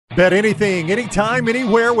Bet anything, anytime,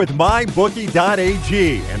 anywhere with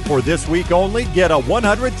MyBookie.ag. And for this week only, get a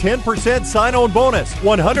 110% sign-on bonus.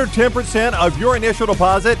 110% of your initial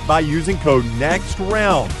deposit by using code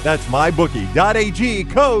NEXTROUND. That's MyBookie.ag,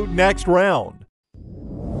 code NEXTROUND.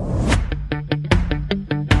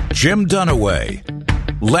 Jim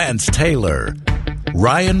Dunaway, Lance Taylor,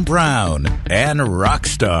 Ryan Brown, and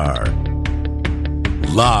Rockstar.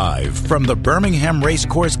 Live from the Birmingham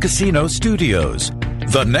Racecourse Casino Studios,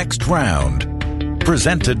 the Next Round,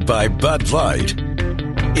 presented by Bud Light,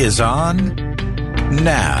 is on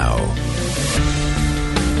now.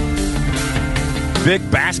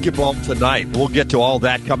 Big basketball tonight. We'll get to all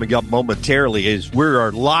that coming up momentarily as we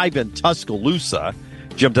are live in Tuscaloosa.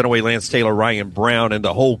 Jim Dunaway, Lance Taylor, Ryan Brown, and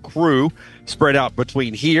the whole crew spread out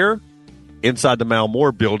between here, inside the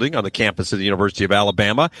Malmore building on the campus of the University of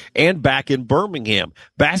Alabama, and back in Birmingham.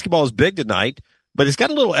 Basketball is big tonight, but it's got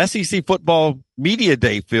a little SEC football media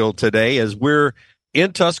day feel today as we're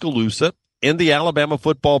in Tuscaloosa in the Alabama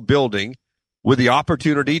football building with the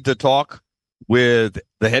opportunity to talk with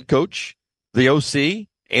the head coach, the OC,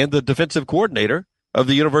 and the defensive coordinator of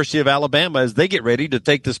the University of Alabama as they get ready to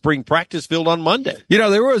take the spring practice field on Monday. You know,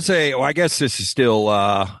 there was I guess this is still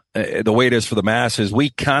the way it is for the masses. We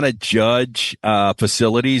kind of judge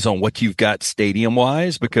facilities on what you've got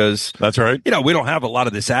stadium-wise because, that's right. You know, we don't have a lot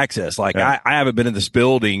of this access. Like, I haven't been in this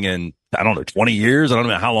building in, 20 years. I don't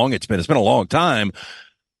know how long it's been. It's been a long time.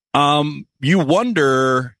 You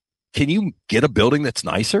wonder, can you get a building that's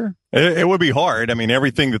nicer? It would be hard. I mean,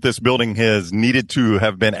 everything that this building has needed to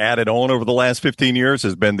have been added on over the last 15 years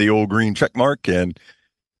has been the old green check mark, and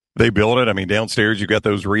they built it. I mean, downstairs, you've got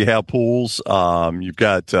those rehab pools. You've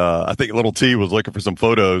got, I think Little T was looking for some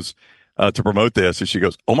photos to promote this, and she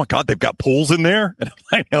goes, "Oh my God, they've got pools in there!" And I'm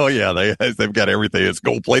like, "Oh yeah, they've got everything. It's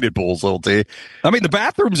gold-plated pools, Little T." I mean, the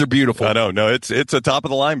bathrooms are beautiful. I know, no, it's a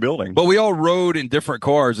top-of-the-line building. But we all rode in different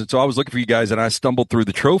cars, and so I was looking for you guys, and I stumbled through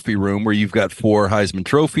the trophy room where you've got 4 Heisman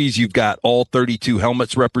trophies, you've got all 32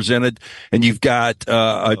 helmets represented, and you've got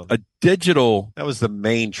a digital. That was the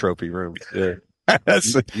main trophy room. Yeah.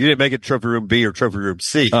 You didn't make it trophy room B or trophy room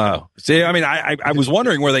C. See, I mean, I was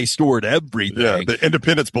wondering where they stored everything. Yeah, the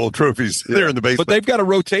Independence Bowl trophies there in the basement. But they've got a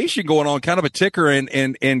rotation going on, kind of a ticker,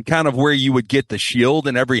 and kind of where you would get the shield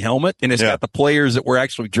in every helmet, and it's got the players that were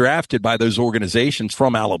actually drafted by those organizations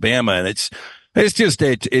from Alabama, and it's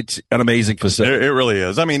an amazing facility. It really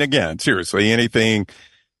is. I mean, again, seriously, anything.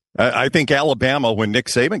 I think Alabama, when Nick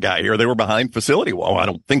Saban got here, they were behind facility. Well, I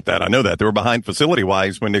don't think that. I know that. They were behind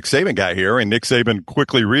facility-wise when Nick Saban got here, and Nick Saban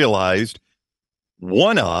quickly realized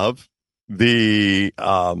one of the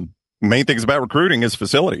main things about recruiting is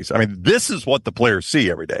facilities. I mean, this is what the players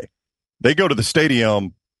see every day. They go to the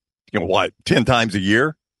stadium, 10 times a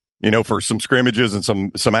year, for some scrimmages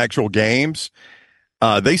and some actual games.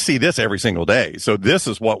 They see this every single day. So this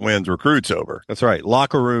is what wins recruits over. That's right.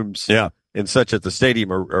 Locker rooms. Yeah. And such at the stadium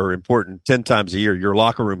are important 10 times a year. Your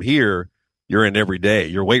locker room here, you're in every day.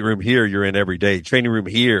 Your weight room here, you're in every day. Training room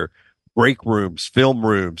here, break rooms, film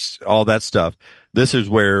rooms, all that stuff. This is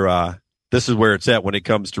where it's at when it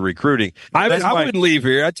comes to recruiting. I wouldn't leave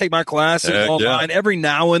here. I'd take my classes online. Yeah. Every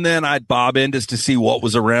now and then I'd bob in just to see what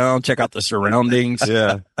was around, check out the surroundings.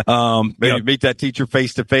 Yeah. Maybe meet that teacher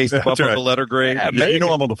face to face, bump up the letter grade. Yeah,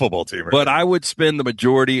 I'm on the football team. Right? But I would spend the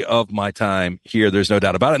majority of my time here. There's no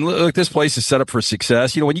doubt about it. And look, this place is set up for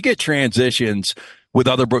success. When you get transitions with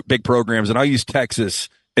other big programs, and I'll use Texas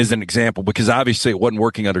as an example, because obviously it wasn't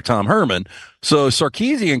working under Tom Herman. So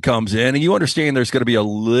Sarkisian comes in, and you understand there's going to be a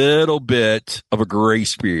little bit of a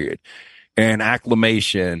grace period and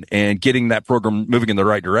acclimation and getting that program moving in the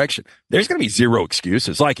right direction. There's going to be zero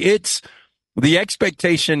excuses. Like, it's the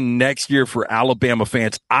expectation next year for Alabama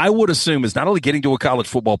fans, I would assume, is not only getting to a college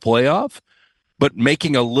football playoff, but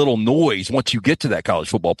making a little noise once you get to that college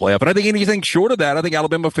football playoff. And I think anything short of that, I think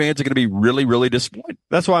Alabama fans are going to be really, really disappointed.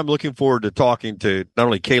 That's why I'm looking forward to talking to not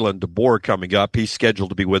only Kalen DeBoer coming up. He's scheduled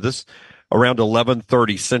to be with us around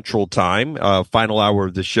 11:30 Central Time, final hour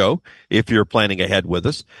of the show, if you're planning ahead with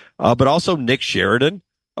us. But also Nick Sheridan,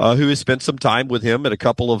 who has spent some time with him at a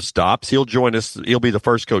couple of stops. He'll join us. He'll be the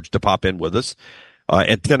first coach to pop in with us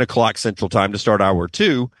at 10 o'clock Central Time to start hour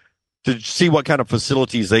 2 to see what kind of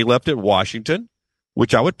facilities they left at Washington,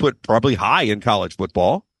 which I would put probably high in college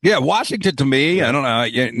football. Yeah, Washington, to me, I don't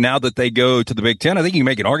know, now that they go to the Big Ten, I think you can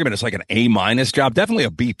make an argument it's like an A- job, definitely a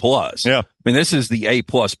B+. Yeah. I mean, this is the A++,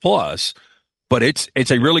 but it's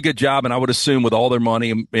a really good job, and I would assume with all their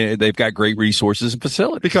money, they've got great resources and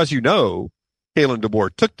facilities. Because Kalen DeBoer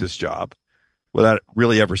took this job without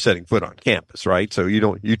really ever setting foot on campus, right? So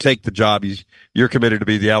you take the job, you're committed to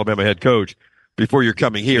be the Alabama head coach before you're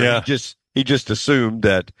coming here. Yeah. he just assumed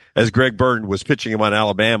that as Greg Byrne was pitching him on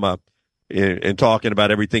Alabama and talking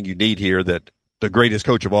about everything you need here, that the greatest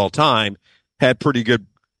coach of all time had pretty good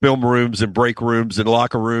film rooms and break rooms and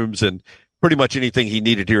locker rooms and pretty much anything he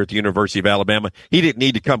needed here at the University of Alabama. He didn't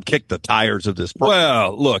need to come kick the tires of this program.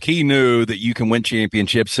 Well, look, he knew that you can win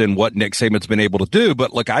championships and what Nick Saban's been able to do.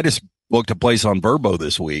 But look, I just booked a place on Verbo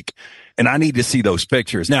this week, and I need to see those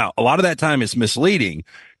pictures. Now, a lot of that time is misleading.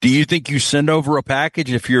 Do you think you send over a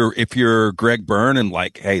package if you're Greg Byrne and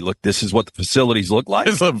like, hey, look, this is what the facilities look like?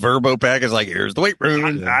 It's a Verbo package, like, here's the weight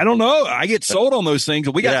room. I don't know. I get sold on those things.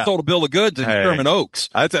 We got sold a bill of goods in Sherman Oaks.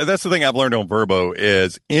 That's the thing I've learned on Verbo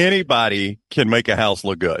is anybody can make a house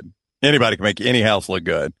look good. Anybody can make any house look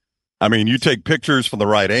good. I mean, you take pictures from the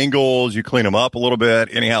right angles, you clean them up a little bit,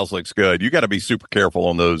 any house looks good. You got to be super careful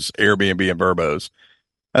on those Airbnb and Verbos.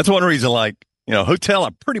 That's one reason, like, hotel, I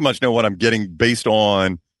pretty much know what I'm getting based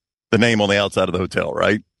on the name on the outside of the hotel,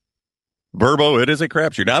 right? Verbo, it is a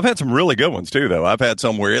crapshoot. Now, I've had some really good ones, too, though. I've had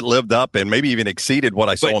some where it lived up and maybe even exceeded what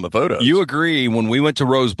I saw in the photos. You agree, when we went to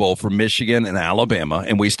Rose Bowl for Michigan and Alabama,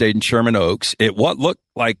 and we stayed in Sherman Oaks, it what looked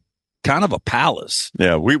like kind of a palace.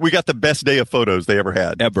 Yeah, we got the best day of photos they ever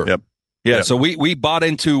had. Ever. Yep. Yeah, so we bought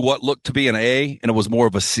into what looked to be an A, and it was more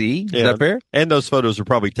of a C. Is that fair? And those photos were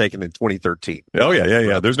probably taken in 2013. Oh,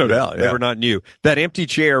 yeah. There's no doubt. They were not new. That empty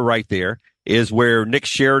chair right there is where Nick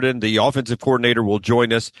Sheridan, the offensive coordinator, will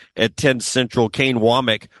join us at 10 Central. Kane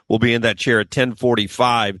Womack will be in that chair at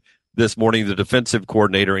 10:45 this morning, the defensive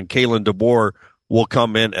coordinator, and Kalen DeBoer will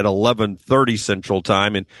come in at 11:30 Central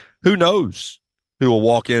time. And who knows who will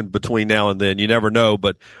walk in between now and then? You never know,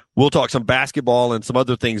 but we'll talk some basketball and some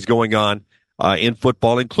other things going on in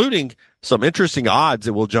football, including some interesting odds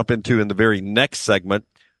that we'll jump into in the very next segment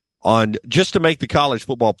on just to make the college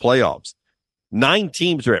football playoffs. 9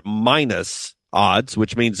 teams are at minus odds,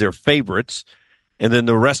 which means they're favorites, and then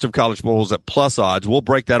the rest of college football is at plus odds. We'll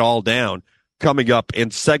break that all down coming up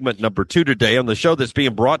in segment number 2 today on the show that's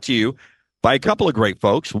being brought to you by a couple of great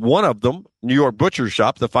folks. One of them, New York Butcher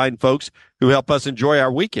Shop, the fine folks who help us enjoy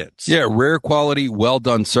our weekends. Yeah, rare quality,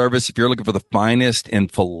 well-done service. If you're looking for the finest in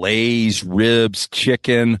fillets, ribs,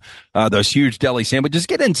 chicken, those huge deli sandwiches,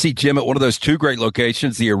 get in and see Jim at one of those 2 great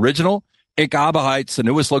locations, the original at Cahaba Heights, the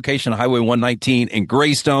newest location, Highway 119 in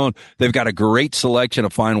Greystone. They've got a great selection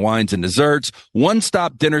of fine wines and desserts.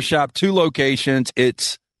 One-stop dinner shop, 2 locations.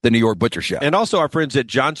 It's the New York Butcher Shop. And also our friends at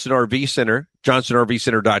Johnston RV Center,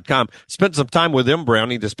 johnstonrvcenter.com. Spent some time with them,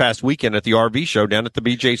 Brownie, this past weekend at the RV show down at the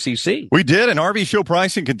BJCC. We did, and RV show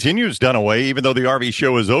pricing continues, Dunaway. Even though the RV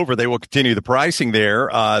show is over, they will continue the pricing there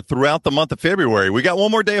throughout the month of February. We got one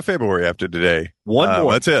more day of February after today. One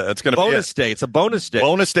more. That's it. That's going to be bonus day. It's a bonus day.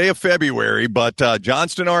 Bonus day of February, but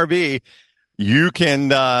Johnston RV, you can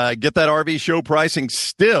get that RV show pricing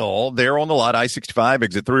still there on the lot, I-65,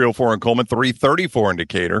 exit 304 in Coleman, 334 in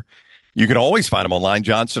Decatur. You can always find them online,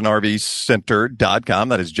 johnstonrvcenter.com.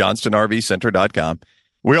 That is johnstonrvcenter.com.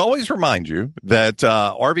 We always remind you that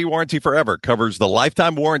RV Warranty Forever covers the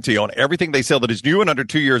lifetime warranty on everything they sell that is new and under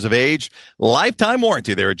 2 years of age. Lifetime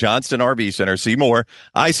warranty there at Johnston RV Center. See more,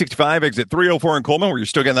 I-65, exit 304 in Coleman, where you're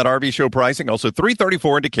still getting that RV show pricing. Also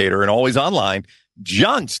 334 in Decatur and always online,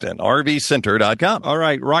 johnstonrvcenter.com. All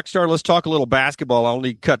right, Rockstar, let's talk a little basketball.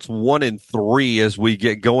 Only cuts 1 and 3 as we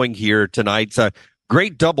get going here tonight. It's a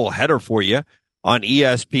great doubleheader for you on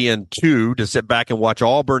ESPN2 to sit back and watch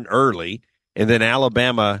Auburn early and then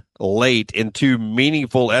Alabama late in 2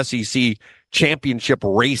 meaningful SEC championship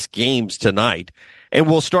race games tonight. And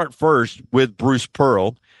we'll start first with Bruce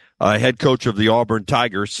Pearl, head coach of the Auburn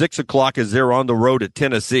Tigers. 6 o'clock as they're on the road at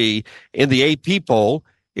Tennessee. In the AP poll,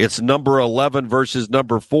 it's number 11 versus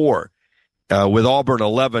number 4, with Auburn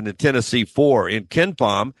 11 and Tennessee 4. In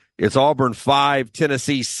KenPom, it's Auburn 5,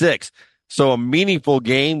 Tennessee 6. So a meaningful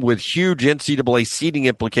game with huge NCAA seeding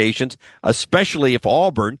implications, especially if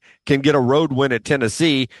Auburn can get a road win at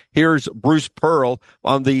Tennessee. Here's Bruce Pearl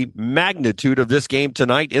on the magnitude of this game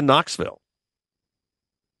tonight in Knoxville.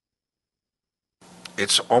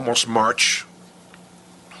 It's almost March,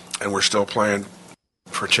 and we're still playing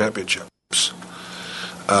for championships.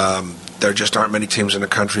 There just aren't many teams in the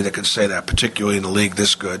country that can say that, particularly in a league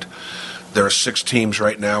this good. There are 6 teams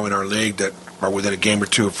right now in our league that are within a game or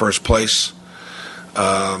 2 of first place.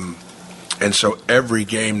 And so every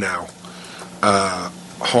game now,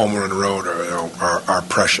 home or on the road, are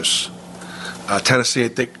precious. Tennessee, I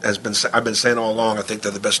think, I've been saying all along, I think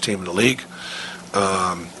they're the best team in the league.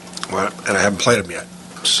 And I haven't played them yet.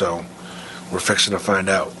 So we're fixing to find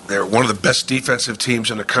out. They're one of the best defensive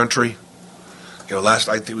teams in the country.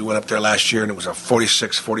 I think we went up there last year and it was a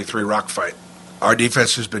 46-43 rock fight. Our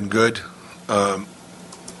defense has been good.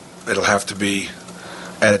 It'll have to be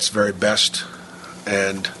at its very best,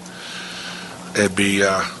 and it'd be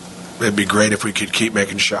great if we could keep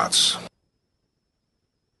making shots.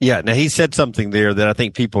 Yeah, now he said something there that I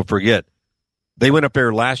think people forget. They went up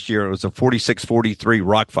there last year. It was a 46-43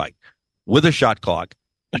 rock fight with a shot clock.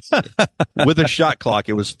 With a shot clock,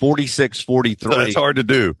 it was 46-43. That's hard to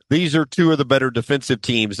do. These are two of the better defensive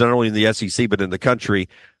teams, not only in the SEC, but in the country.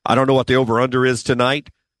 I don't know what the over-under is tonight,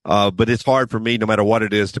 but it's hard for me, no matter what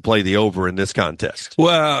it is, to play the over in this contest.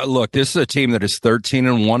 Well, look, this is a team that is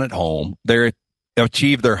 13-1 at home. They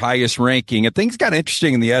achieved their highest ranking, and things got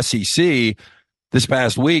interesting in the SEC this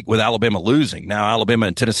past week with Alabama losing. Now, Alabama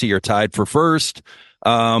and Tennessee are tied for first.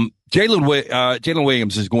 Jalen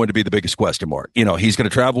Williams is going to be the biggest question mark. You know, he's going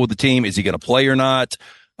to travel with the team. Is he going to play or not?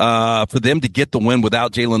 For them to get the win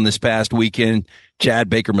without Jalen this past weekend, Chad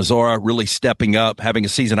Baker-Mazara really stepping up, having a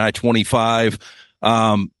season-high 25.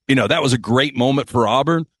 That was a great moment for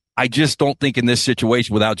Auburn. I just don't think in this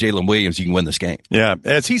situation without Jalen Williams you can win this game. Yeah,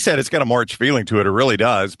 as he said, it's got a March feeling to it. It really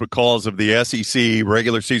does because of the SEC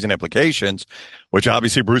regular season implications, which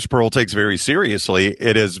obviously Bruce Pearl takes very seriously.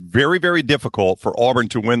 It is very, very difficult for Auburn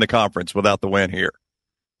to win the conference without the win here.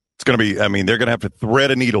 It's going to be, they're going to have to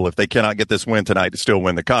thread a needle if they cannot get this win tonight to still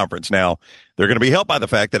win the conference. Now, they're going to be helped by the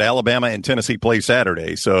fact that Alabama and Tennessee play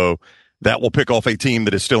Saturday, so that will pick off a team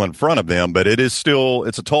that is still in front of them, but it's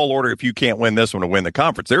a tall order if you can't win this one to win the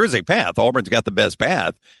conference. There is a path. Auburn's got the best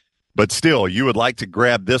path, but still, you would like to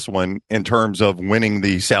grab this one in terms of winning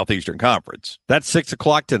the Southeastern Conference. That's 6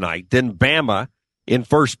 o'clock tonight. Then Bama in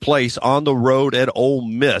first place on the road at Ole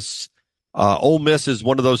Miss. Ole Miss is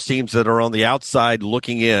one of those teams that are on the outside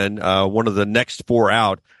looking in, one of the next four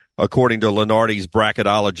out, according to Lenardi's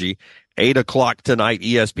bracketology. 8 o'clock tonight,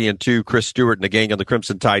 ESPN2, Chris Stewart and the gang on the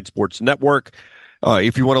Crimson Tide Sports Network,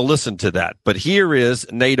 if you want to listen to that. But here is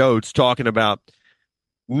Nate Oates talking about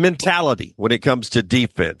mentality when it comes to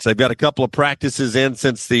defense. They've got a couple of practices in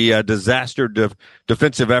since the disaster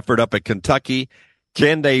defensive effort up at Kentucky.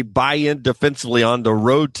 Can they buy in defensively on the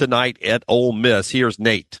road tonight at Ole Miss? Here's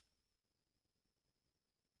Nate.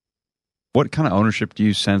 What kind of ownership do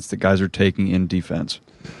you sense that guys are taking in defense?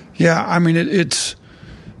 Yeah, it's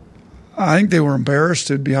I think they were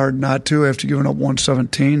embarrassed. It'd be hard not to after giving up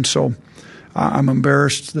 117. So I'm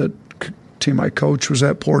embarrassed that the team I coach was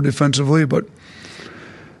that poor defensively. But,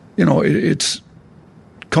 it's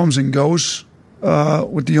comes and goes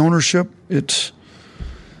with the ownership. It's,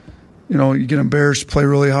 you get embarrassed, play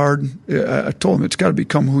really hard. I told them it's got to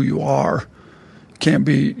become who you are. It can't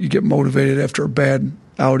be you get motivated after a bad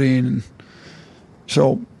outing. And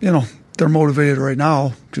so, they're motivated right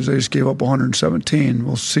now because they just gave up 117.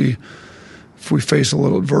 We'll see if we face a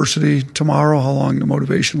little adversity tomorrow, how long the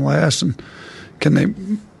motivation lasts, and can they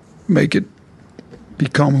make it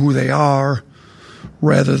become who they are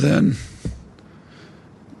rather than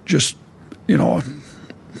just,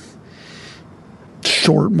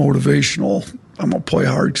 short motivational, I'm going to play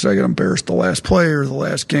hard because I got embarrassed the last play or the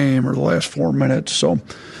last game or the last 4 minutes. So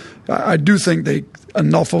I do think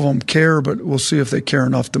enough of them care, but we'll see if they care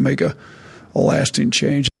enough to make a lasting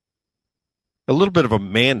change. A little bit of a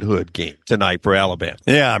manhood game tonight for Alabama.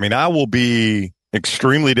 Yeah, I will be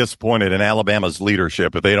extremely disappointed in Alabama's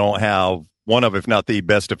leadership if they don't have one of, if not the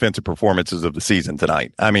best defensive performances of the season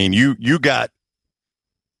tonight. You got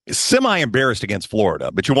semi-embarrassed against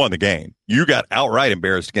Florida, but you won the game. You got outright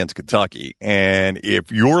embarrassed against Kentucky. And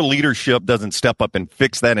if your leadership doesn't step up and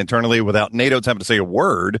fix that internally without Nate Oates having to say a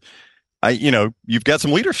word, you've got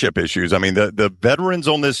some leadership issues. The veterans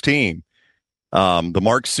on this team, the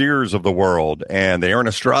Mark Sears of the world and the Aaron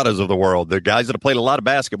Estradas of the world, the guys that have played a lot of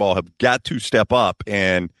basketball have got to step up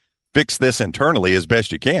and fix this internally as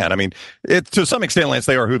best you can. To some extent, Lance,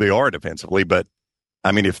 they are who they are defensively, but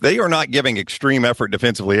if they are not giving extreme effort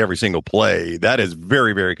defensively every single play, that is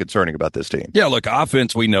very, very concerning about this team. Yeah, look,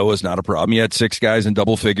 offense we know is not a problem. You had 6 guys in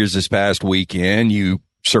double figures this past weekend. You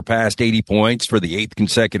surpassed 80 points for the 8th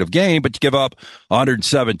consecutive game, but you give up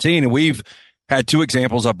 117. And we've had 2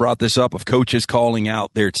 examples. I brought this up of coaches calling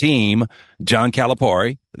out their team. John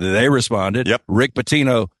Calipari, they responded. Yep. Rick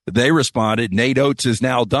Pitino, they responded. Nate Oates has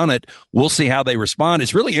now done it. We'll see how they respond.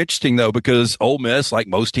 It's really interesting, though, because Ole Miss, like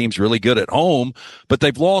most teams, really good at home, but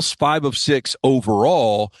they've lost 5 of 6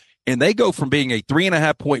 overall. And they go from being a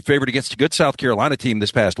 3.5-point favorite against a good South Carolina team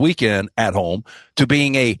this past weekend at home to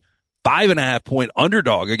being a 5.5-point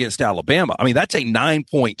underdog against Alabama. That's a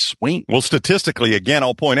 9-point swing. Well, statistically, again,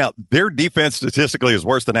 I'll point out their defense statistically is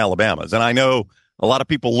worse than Alabama's. And I know a lot of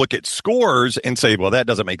people look at scores and say, well, that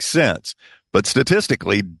doesn't make sense. But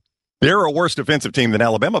statistically, they're a worse defensive team than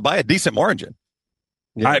Alabama by a decent margin.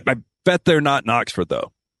 Yeah. I bet they're not in Oxford,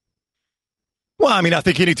 though. Well, I mean, I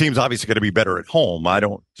think any team's obviously going to be better at home.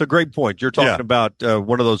 It's a great point. You're talking about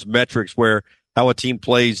one of those metrics where how a team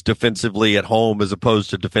plays defensively at home as opposed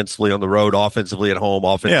to defensively on the road, offensively at home,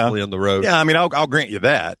 offensively on the road. Yeah, I mean, I'll grant you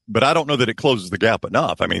that, but I don't know that it closes the gap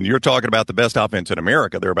enough. I mean, you're talking about the best offense in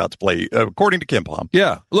America. They're about to play, according to KenPom.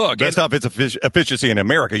 Yeah, look, best offense efficiency in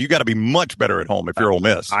America. You got to be much better at home if you're Ole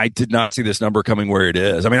Miss. I did not see this number coming where it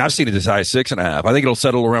is. I mean, I've seen it as high as 6.5. I think it'll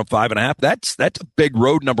settle around 5.5. That's a big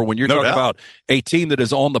road number when you're talking about a team that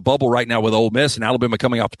is on the bubble right now with Ole Miss and Alabama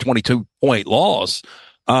coming off a 22-point loss.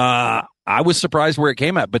 I was surprised where it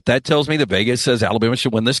came at, but that tells me that Vegas says Alabama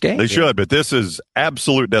should win this game. They should, but this is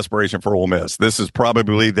absolute desperation for Ole Miss. This is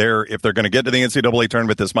probably if they're going to get to the NCAA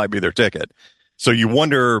tournament, this might be their ticket. So you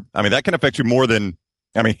wonder, I mean, that can affect you more than,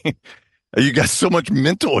 I mean, you got so much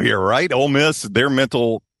mental here, right? Ole Miss, their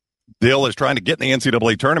mental deal is trying to get in the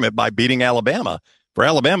NCAA tournament by beating Alabama. For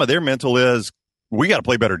Alabama, their mental is, we got to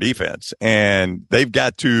play better defense, and they've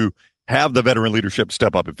got to have the veteran leadership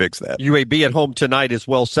step up and fix that. UAB at home tonight as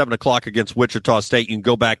well, 7 o'clock against Wichita State. You can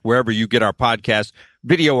go back wherever you get our podcast,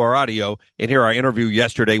 video or audio, and hear our interview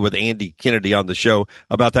yesterday with Andy Kennedy on the show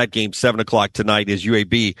about that game, 7 o'clock tonight, as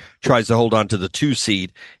UAB tries to hold on to the 2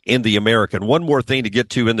 seed in the American. One more thing to get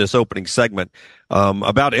to in this opening segment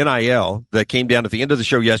about NIL that came down at the end of the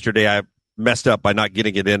show yesterday. I messed up by not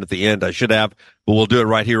getting it in at the end. I should have, but we'll do it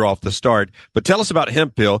right here off the start. But tell us about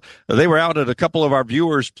Hemphill. They were out at a couple of our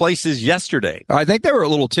viewers' places yesterday. I think they were at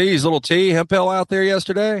Little T, Hemphill out there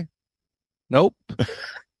yesterday. Nope.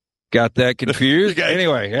 Got that confused.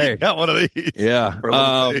 Anyway, hey, got one of these.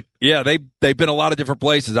 Yeah. Yeah, they've been a lot of different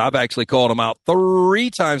places. I've actually called them out 3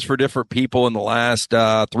 times for different people in the last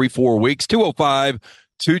 3-4 weeks.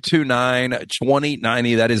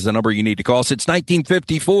 205-229-2090. That is the number you need to call. Since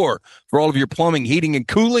 1954, for all of your plumbing, heating, and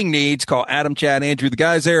cooling needs, call Adam, Chad, Andrew, the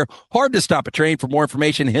guys there. Hard to stop a train. For more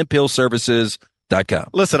information, hemphillservices.com.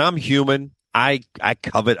 Listen, I'm human. I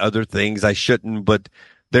covet other things. I shouldn't, but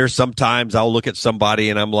there's sometimes I'll look at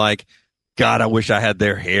somebody and I'm like, God, I wish I had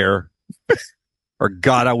their hair. Or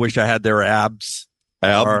God, I wish I had their abs.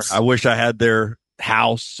 Or I wish I had their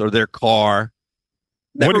house or their car.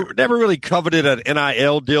 Never really coveted an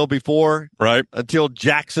NIL deal before, right? Until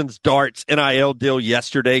Jackson's Darts NIL deal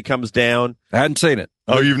yesterday comes down. I hadn't seen it.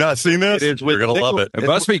 Oh, you've not seen this? You're going to love it. It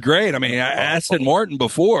must be great. I mean, I asked Martin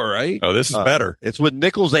before, right? Oh, this is better. It's with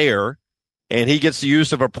Nichols Air, and he gets the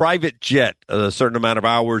use of a private jet a certain amount of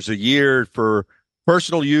hours a year for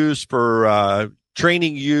personal use, for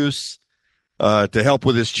training use, to help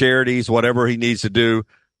with his charities, whatever he needs to do.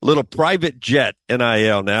 Little private jet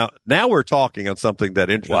NIL. Now we're talking on something that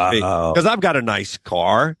interests me because I've got a nice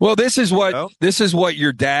car. Well, this is what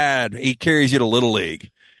your dad, he carries you to Little League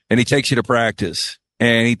and he takes you to practice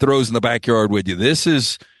and he throws in the backyard with you. This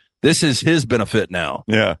is his benefit now.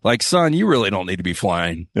 Yeah. Like, son, you really don't need to be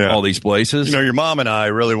flying all these places. You know, your mom and I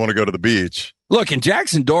really want to go to the beach. Look, in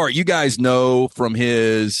Jackson Dart, you guys know from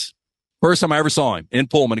his first time I ever saw him in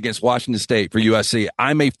Pullman against Washington State for USC,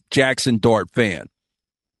 I'm a Jackson Dart fan.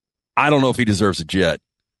 I don't know if he deserves a jet.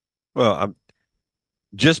 Well,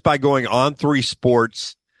 just by going on 3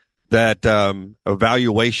 Sports, that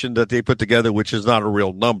evaluation that they put together, which is not a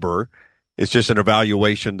real number, it's just an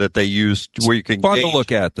evaluation that they use where you can fun gauge. to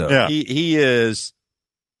look at, though. Yeah. He is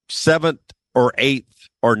 7th or 8th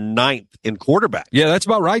or 9th in quarterback. Yeah, that's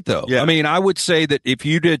about right, though. Yeah. I mean, I would say that if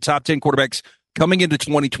you did top 10 quarterbacks coming into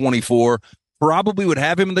 2024, probably would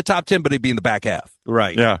have him in the top 10, but he'd be in the back half.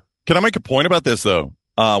 Right. Yeah. Can I make a point about this, though?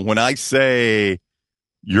 When I say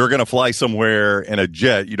you're going to fly somewhere in a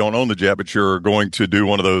jet, you don't own the jet, but you're going to do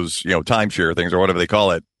one of those, timeshare things or whatever they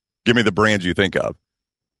call it. Give me the brands you think of.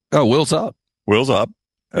 Oh, Wheels Up. Wheels Up.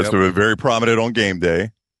 That's very prominent on game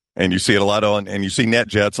day. And you see it a lot and you see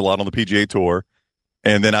NetJets a lot on the PGA Tour.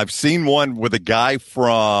 And then I've seen one with a guy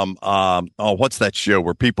from, what's that show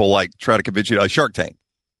where people like try to convince you, Shark Tank.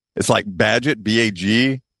 It's like Badgett,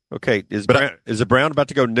 BAG. Okay, is it Brown about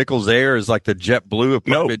to go Nichols Air? Is like the JetBlue of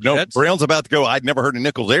private jets? Brown's about to go. I'd never heard of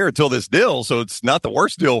Nichols Air until this deal, so it's not the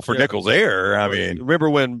worst deal for Nichols Air. I mean, remember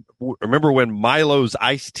when Milo's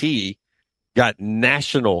Iced Tea got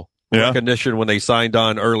national recognition when they signed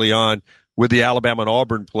on early on with the Alabama and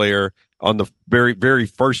Auburn player on the very, very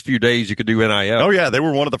first few days you could do NIL. Oh, yeah. They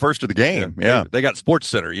were one of the first of the game. Yeah. They got Sports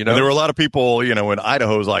Center, And there were a lot of people, in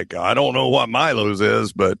Idaho's like, I don't know what Milo's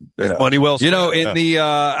is, but money well spent. In the,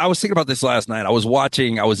 I was thinking about this last night. I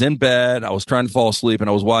was in bed, I was trying to fall asleep, and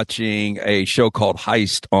I was watching a show called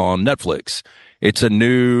Heist on Netflix. It's a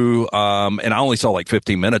new, and I only saw like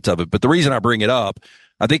 15 minutes of it. But the reason I bring it up,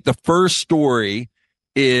 I think the first story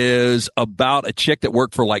is about a chick that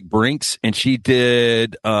worked for like Brinks, and she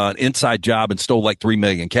did an inside job and stole like $3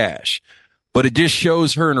 million cash. but it just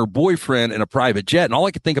shows her and her boyfriend in a private jet. And all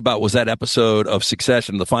I could think about was that episode of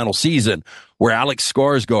Succession, the final season, where Alex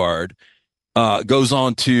Skarsgård goes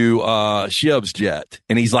on to Shiv's jet,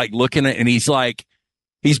 and he's like looking at, and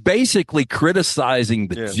he's basically criticizing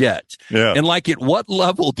the jet. Yeah. And like, at what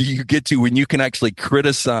level do you get to when you can actually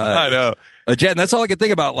criticize I know. a jet? And that's all I could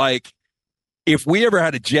think about. Like, if we ever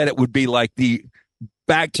had a jet, it would be like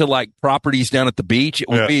back to like properties down at the beach. It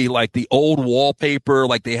would be like the old wallpaper,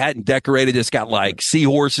 like they hadn't decorated. It's got like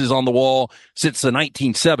seahorses on the wall since the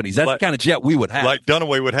 1970s. That's the kind of jet we would have. Like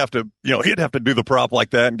Dunaway would have to, he'd have to do the prop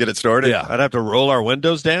like that and get it started. Yeah, I'd have to roll our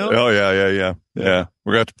windows down. Oh, yeah. We're going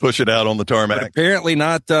to have to push it out on the tarmac. But apparently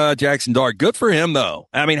not Jackson Dart. Good for him, though.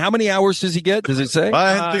 I mean, how many hours does he get? Does it say?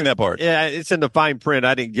 I haven't seen that part. Yeah, it's in the fine print.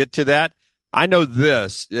 I didn't get to that. I know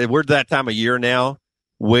this. We're at that time of year now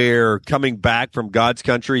where coming back from God's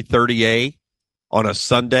country, 30A, on a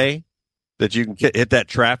Sunday, that you can hit that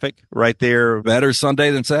traffic right there. Better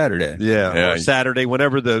Sunday than Saturday. Yeah. Or Saturday,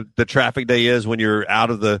 whenever the traffic day is, when you're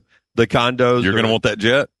out of the condos. You're going to want that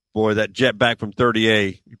jet? Boy, that jet back from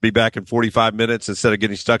 30A, be back in 45 minutes instead of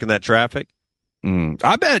getting stuck in that traffic.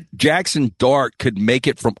 I bet Jackson Dart could make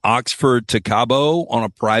it from Oxford to Cabo on a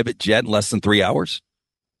private jet in less than 3 hours.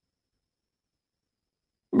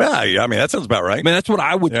 Yeah, I mean, that sounds about right. I mean, that's what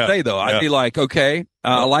I would say, though. I'd be like, okay,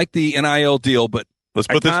 I like the NIL deal, but let's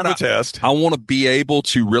put this to the test. I want to be able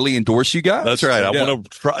to really endorse you guys. That's right. I want to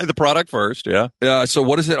try the product first. Yeah. So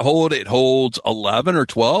what does it hold? It holds 11 or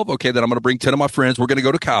 12. Okay, then I'm going to bring 10 of my friends. We're going to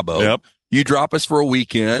go to Cabo. Yep. You drop us for a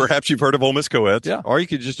weekend. Perhaps you've heard of Ole Miss Coeds. Yeah. Or you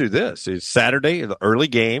could just do this. It's Saturday, the early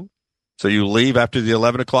game. So you leave after the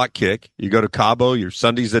 11 o'clock kick. You go to Cabo. Your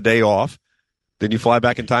Sunday's the day off. Then you fly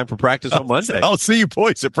back in time for practice on Monday. I'll see you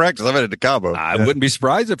boys at practice. I'm headed to Cabo. I wouldn't be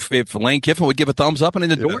surprised if Lane Kiffin would give a thumbs up and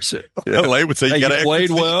endorse it. Lane would say, you played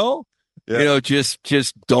well. Just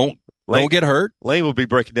don't get hurt. Lane will be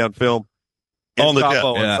breaking down film on the jet.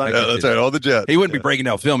 That's right, on the jet. He wouldn't be breaking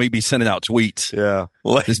down film. He'd be sending out tweets. Yeah.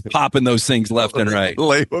 Just popping those things left and right.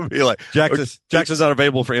 Lane would be like, Jackson's not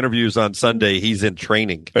available for interviews on Sunday. He's in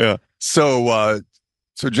training. Yeah.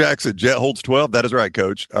 So Jackson, jet holds 12. That is right,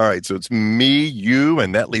 Coach. All right. So it's me, you,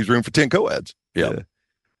 and that leaves room for 10 co-eds. Yeah.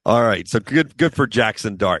 All right. So good for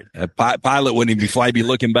Jackson Dart. Pilot wouldn't even be fly. Be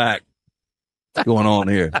looking back. What's going on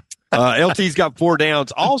here? LT's got 4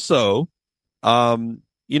 downs. Also,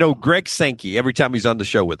 Greg Sankey, every time he's on the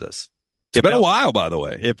show with us. It's been a while, by the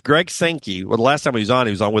way. If Greg Sankey, the last time he was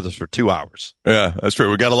on with us for 2 hours. Yeah, that's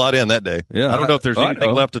true. We got a lot in that day. Yeah. I don't know if there's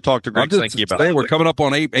anything left to talk to Greg Sankey about. We're coming up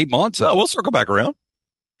on eight months. Oh, we'll circle back around.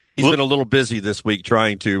 He's been a little busy this week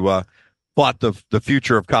trying to plot the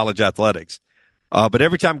future of college athletics. But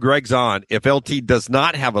every time Greg's on, if LT does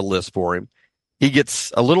not have a list for him, he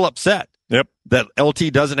gets a little upset that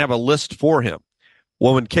LT doesn't have a list for him.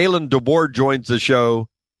 Well, when Kalen DeBoer joins the show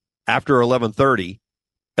after 11:30,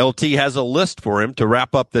 LT has a list for him to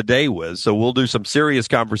wrap up the day with. So we'll do some serious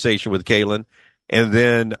conversation with Kalen and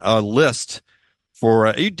then a list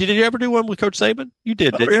for did you ever do one with Coach Saban? You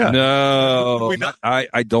did, didn't you? No,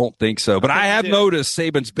 I don't think so. But I have noticed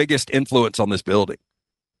Saban's biggest influence on this building.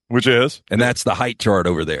 Which is? And that's the height chart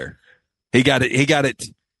over there. He got it.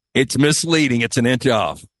 It's misleading. It's an inch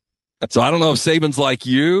off. So I don't know if Saban's like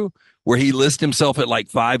you, where he lists himself at like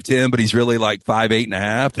 5'10", but he's really like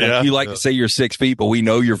 5'8.5". Like you like to say you're 6 feet, but we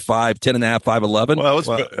know you're 5'10.5", 5'11".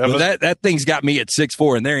 Well, that thing's got me at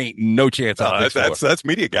 6'4", and there ain't no chance. That's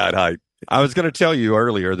media guide height. I was going to tell you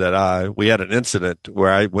earlier that we had an incident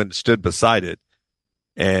where I went and stood beside it,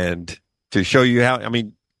 and to show you how. I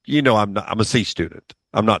mean, I'm a C student.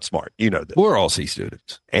 I'm not smart. You know that. We're all C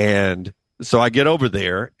students, and so I get over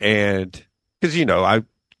there, and because I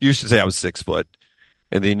used to say I was 6 foot.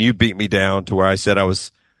 And then you beat me down to where I said I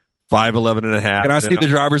was 5'11.5". Can I see the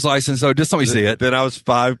driver's license, though? Just let me see it. Then I was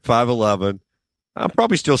 5'11". I'm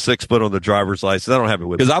probably still 6 foot on the driver's license. I don't have it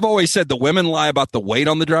with me. Because I've always said the women lie about the weight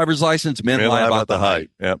on the driver's license. Men lie about the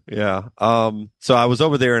height. Yep. Yeah. So I was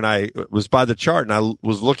over there and I was by the chart and I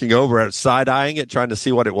was looking over at side-eyeing it, trying to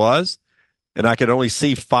see what it was. And I could only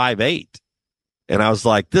see 5'8". And I was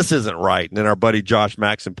like, this isn't right. And then our buddy Josh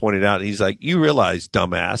Maxson pointed out, and he's like, you realize,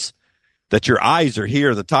 dumbass, that your eyes are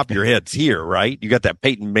here, the top of your head's here, right? You got that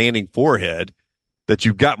Peyton Manning forehead, that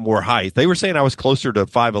you've got more height. They were saying I was closer to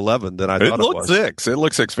 5'11" than I thought it was. It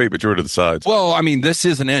looked 6 feet, but you were to the sides. Well, I mean, this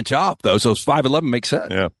is an inch off, though, so 5'11" makes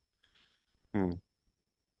sense. Yeah.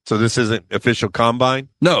 So this isn't official combine?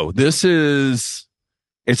 No, it's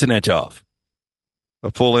an inch off.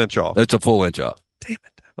 A full inch off. It's a full inch off. Damn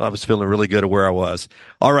it. I was feeling really good at where I was.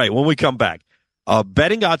 All right, when we come back,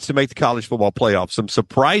 betting odds to make the college football playoff. Some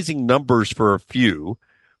surprising numbers for a few.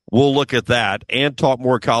 We'll look at that and talk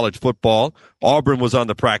more college football. Auburn was on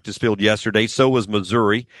the practice field yesterday. So was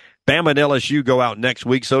Missouri. Bama and LSU go out next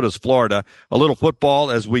week. So does Florida. A little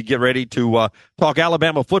football as we get ready to talk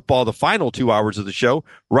Alabama football, the final 2 hours of the show,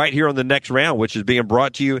 right here on the Next Round, which is being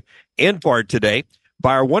brought to you in part today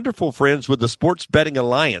by our wonderful friends with the Sports Betting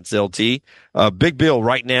Alliance, LT. Big bill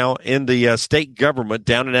right now in the state government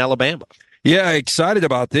down in Alabama. Yeah, excited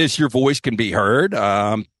about this. Your voice can be heard.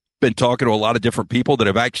 Been talking to a lot of different people that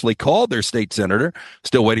have actually called their state senator.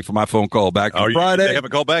 Still waiting for my phone call back on Friday. They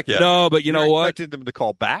haven't called back yet? No, but you know what? Expected them to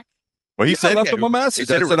call back? Well, he said I left him a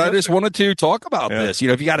message. I said I just wanted to talk about this. You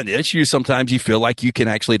know, if you got an issue, sometimes you feel like you can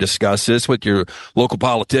actually discuss this with your local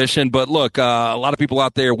politician. But look, a lot of people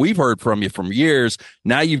out there, we've heard from you from years.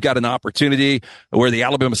 Now you've got an opportunity where the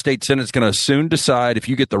Alabama State Senate is going to soon decide if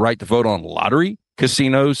you get the right to vote on lottery,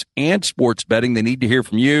 casinos, and sports betting. They need to hear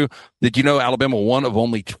from you. Did you know Alabama, one of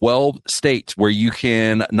only 12 states where you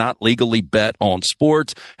can not legally bet on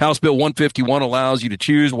sports? House Bill 151 allows you to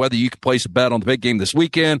choose whether you can place a bet on the big game this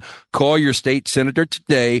weekend. Call your state senator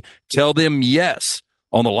today. Tell them yes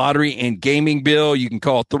on the lottery and gaming bill. You can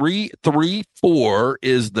call 334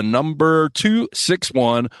 is the number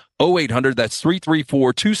 261-0800. That's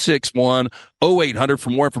 334-261-0800. For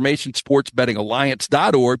more information,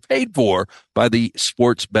 sportsbettingalliance.org, paid for by the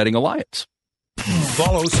Sports Betting Alliance.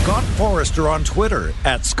 Follow Scott Forrester on Twitter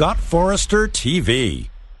at Scott Forrester TV.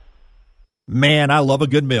 Man, I love a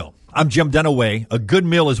good meal. I'm Jim Dunaway. A good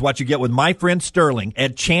meal is what you get with my friend Sterling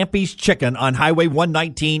at Champy's Chicken on Highway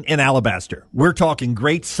 119 in Alabaster. We're talking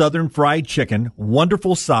great southern fried chicken,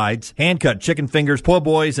 wonderful sides, hand-cut chicken fingers, po'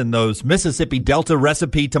 boys, and those Mississippi Delta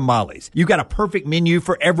recipe tamales. You got a perfect menu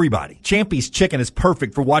for everybody. Champy's Chicken is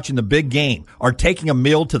perfect for watching the big game, or taking a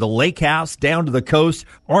meal to the lake house, down to the coast,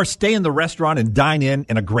 or stay in the restaurant and dine in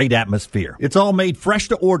a great atmosphere. It's all made fresh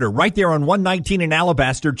to order right there on 119 in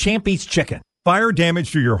Alabaster, Champy's Chicken. Fire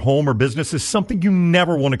damage to your home or business is something you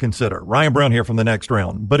never want to consider. Ryan Brown here from the Next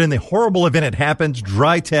Round. But in the horrible event it happens,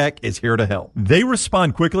 Dry Tech is here to help. They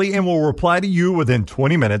respond quickly and will reply to you within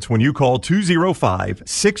 20 minutes when you call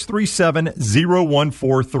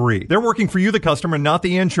 205-637-0143. They're working for you, the customer, not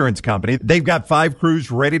the insurance company. They've got 5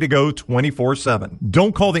 crews ready to go 24/7.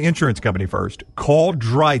 Don't call the insurance company first. Call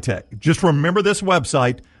Dry Tech. Just remember this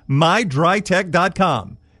website,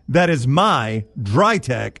 mydrytech.com. That is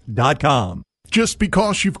mydrytech.com. Just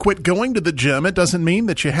because you've quit going to the gym, it doesn't mean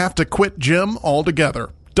that you have to quit gym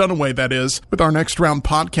altogether. Dunaway, that is. With our Next Round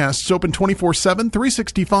podcasts open 24/7,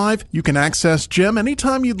 365, you can access gym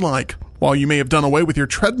anytime you'd like. While you may have done away with your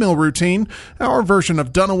treadmill routine, our version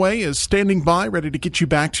of Dunaway is standing by ready to get you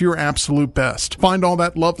back to your absolute best. Find all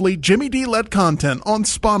that lovely Jimmy D-led content on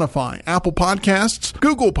Spotify, Apple Podcasts,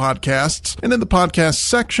 Google Podcasts, and in the podcast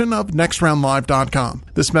section of nextroundlive.com.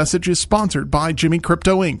 This message is sponsored by Jimmy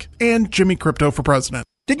Crypto Inc. and Jimmy Crypto for President.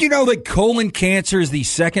 Did you know that colon cancer is the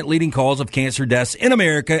second leading cause of cancer deaths in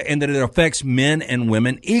America and that it affects men and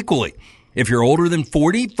women equally? If you're older than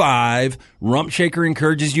 45, Rump Shaker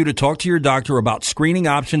encourages you to talk to your doctor about screening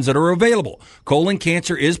options that are available. Colon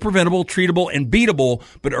cancer is preventable, treatable, and beatable,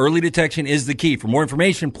 but early detection is the key. For more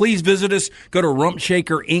information, please visit us. Go to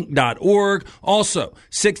rumpshakerinc.org. Also,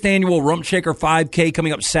 6th annual Rump Shaker 5K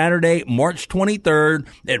coming up Saturday, March 23rd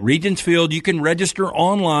at Regents Field. You can register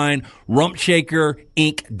online,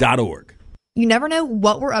 rumpshakerinc.org. You never know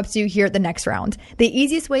what we're up to here at the Next Round. The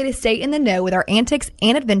easiest way to stay in the know with our antics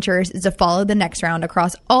and adventures is to follow the Next Round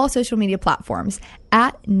across all social media platforms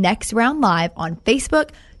at Next Round Live on Facebook,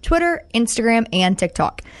 Twitter, Instagram, and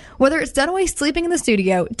TikTok. Whether it's Dunaway sleeping in the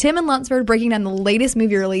studio, Tim and Lunsford breaking down the latest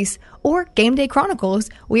movie release, or Game Day Chronicles,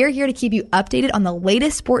 we are here to keep you updated on the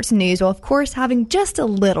latest sports news while, of course, having just a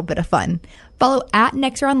little bit of fun. Follow at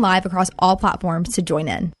Next Round Live across all platforms to join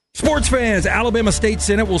in. Sports fans, Alabama State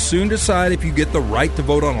Senate will soon decide if you get the right to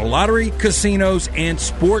vote on a lottery, casinos, and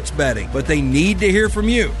sports betting. But they need to hear from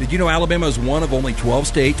you. Did you know Alabama is one of only 12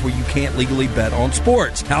 states where you can't legally bet on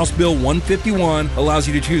sports? House Bill 151 allows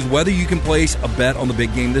you to choose whether you can place a bet on the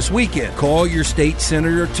big game this weekend. Call your state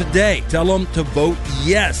senator today. Tell them to vote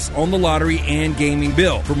yes on the lottery and gaming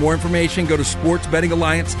bill. For more information, go to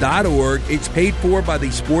sportsbettingalliance.org. It's paid for by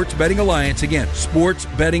the Sports Betting Alliance. Again,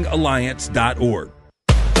 sportsbettingalliance.org.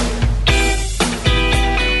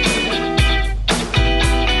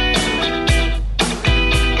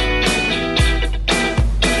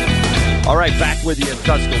 All right, back with you in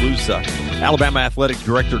Tuscaloosa. Alabama Athletic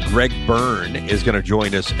Director Greg Byrne is going to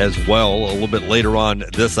join us as well a little bit later on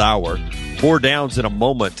this hour. 4 downs in a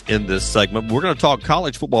moment in this segment. We're going to talk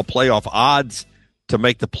college football playoff odds to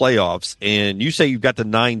make the playoffs. And you say you've got the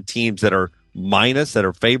 9 teams that are minus, that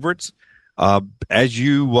are favorites. As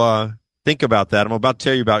you think about that. I'm about to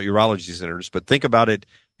tell you about urology centers, but think about it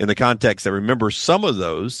in the context that, remember, some of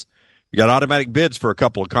those, you got automatic bids for a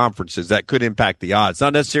couple of conferences that could impact the odds.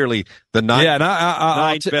 Not necessarily the nine. Yeah, and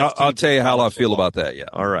I'll tell you how I feel about that. Yeah.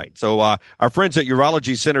 All right. So our friends at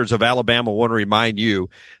Urology Centers of Alabama want to remind you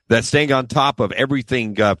that staying on top of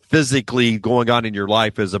everything physically going on in your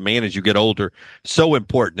life as a man as you get older, so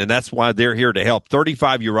important. And that's why they're here to help.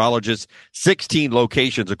 35 urologists, 16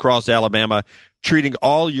 locations across Alabama, treating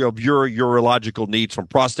all of your urological needs, from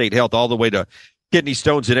prostate health all the way to kidney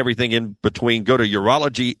stones and everything in between. Go to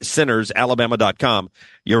urologycentersalabama.com,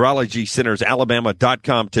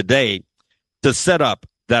 urologycentersalabama.com today to set up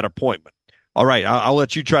that appointment. All right, I'll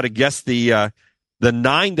let you try to guess the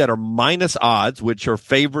 9 that are minus odds, which are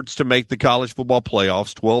favorites to make the college football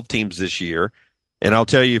playoffs, 12 teams this year. And I'll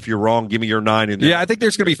tell you if you're wrong, give me your 9. Yeah, I think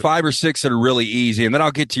there's going to be 5 or 6 that are really easy, and then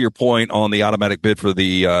I'll get to your point on the automatic bid for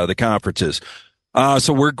the conferences.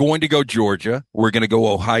 So we're going to go Georgia. We're going to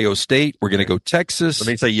go Ohio State. We're going to go Texas. Let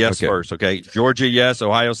me say yes first, okay? Georgia, yes.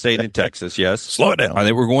 Ohio State and Texas, yes. Slow it down. I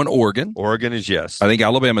think we're going Oregon. Oregon is yes. I think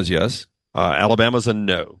Alabama's yes. Alabama's a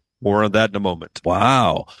no. More on that in a moment.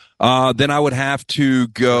 Wow. Then I would have to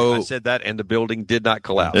go. I said that, and the building did not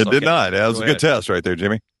collapse. It did not. That was a good test right there,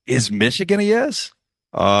 Jimmy. Is Michigan a yes?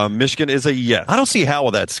 Michigan is a yes. I don't see how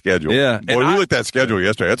with that schedule. Yeah. Boy, we looked at that schedule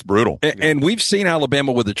yesterday. That's brutal. And we've seen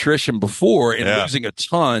Alabama with attrition before and losing a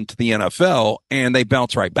ton to the NFL, and they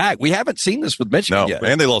bounce right back. We haven't seen this with Michigan yet.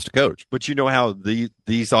 And they lost a coach. But you know how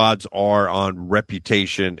these odds are on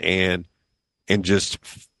reputation and just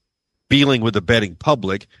feeling with the betting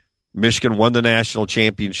public. Michigan won the national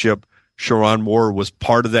championship. Sherrone Moore was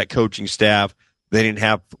part of that coaching staff. They didn't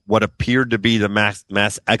have what appeared to be the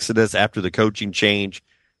mass exodus after the coaching change.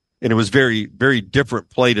 And it was very, very different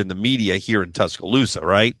played in the media here in Tuscaloosa,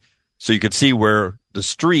 right? So you could see where the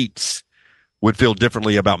streets would feel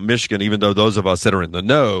differently about Michigan, even though those of us that are in the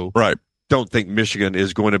know don't think Michigan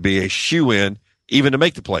is going to be a shoo-in even to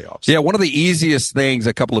make the playoffs. Yeah, one of the easiest things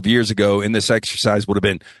a couple of years ago in this exercise would have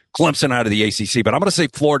been Clemson out of the ACC, but I'm going to say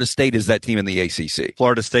Florida State is that team in the ACC.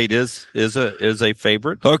 Florida State is a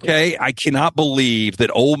favorite. Okay, I cannot believe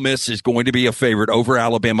that Ole Miss is going to be a favorite over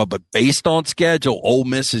Alabama, but based on schedule, Ole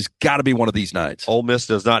Miss has got to be one of these nights. Ole Miss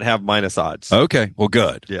does not have minus odds. Okay, well,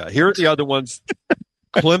 good. Yeah, here are the other ones.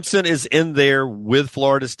 Clemson is in there with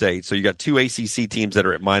Florida State, so you got 2 ACC teams that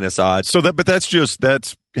are at minus odds. But that's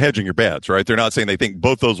hedging your bets, right? They're not saying they think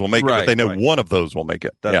both those will make it, but they know one of those will make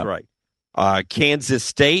it. That's right. Kansas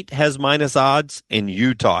State has minus odds, and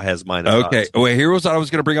Utah has minus odds. Okay, well, here was what I was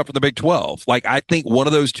going to bring up for the Big 12. Like, I think one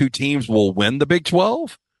of those 2 teams will win the Big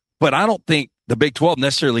 12, but I don't think the Big 12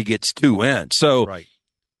 necessarily gets 2 wins. So,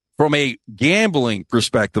 from a gambling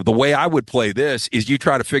perspective, the way I would play this is you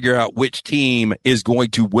try to figure out which team is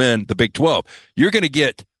going to win the Big 12. You're going to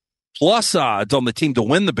get plus odds on the team to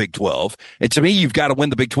win the Big 12. And to me, you've got to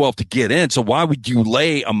win the Big 12 to get in. So why would you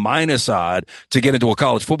lay a minus odd to get into a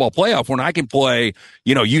college football playoff when I can play,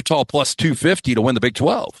 Utah plus 250 to win the Big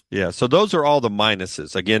 12? Yeah. So those are all the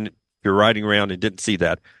minuses. Again, if you're riding around and didn't see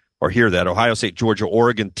that or hear that, Ohio State, Georgia,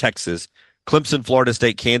 Oregon, Texas, Clemson, Florida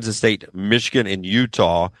State, Kansas State, Michigan, and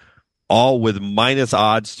Utah, all with minus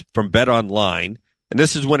odds from Bet Online. And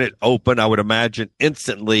this is when it opened. I would imagine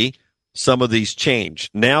instantly some of these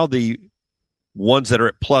change. Now the ones that are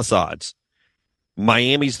at plus odds.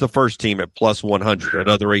 Miami's the first team at plus 100,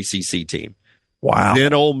 another ACC team. Wow.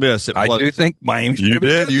 Then Ole Miss at plus. I do think Miami's You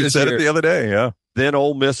did. You said it the other day, yeah. Then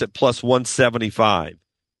Ole Miss at plus 175.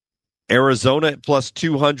 Arizona at plus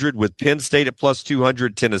 200 with Penn State at plus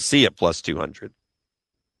 200, Tennessee at plus 200.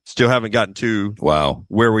 Still haven't gotten to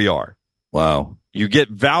where we are. Wow. You get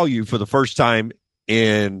value for the first time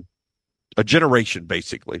in a generation,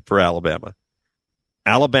 basically, for Alabama.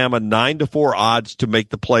 Alabama 9-4 odds to make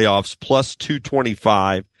the playoffs, plus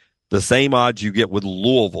 225. The same odds you get with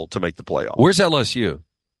Louisville to make the playoffs. Where's LSU?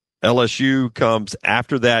 LSU comes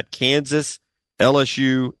after that. Kansas,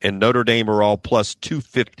 LSU, and Notre Dame are all plus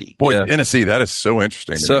 250. Boy, Tennessee, that is so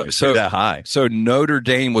interesting. So that high. So Notre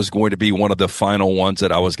Dame was going to be one of the final ones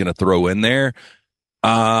that I was going to throw in there.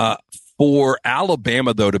 For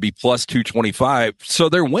Alabama, though, to be plus 225, so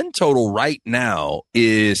their win total right now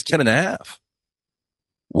is 10.5.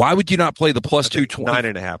 Why would you not play the plus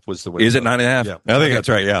 220? 9.5 was the win. Is it 9.5? Yeah. I think that's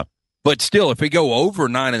right, yeah. But still, if we go over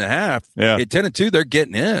 9.5, at 10-2, they're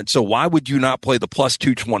getting in. So why would you not play the plus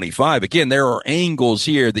 225? Again, there are angles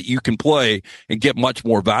here that you can play and get much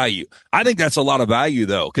more value. I think that's a lot of value,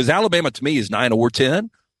 though, because Alabama, to me, is 9 or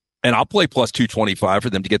 10. And I'll play plus 225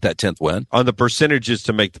 for them to get that 10th win. On the percentages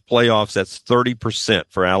to make the playoffs, that's 30%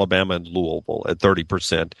 for Alabama and Louisville at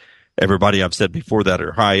 30%. Everybody I've said before that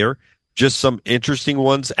are higher. Just some interesting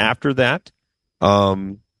ones after that.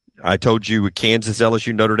 I told you Kansas,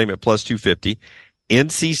 LSU, Notre Dame at plus 250.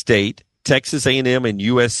 NC State, Texas A&M, and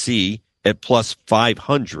USC at plus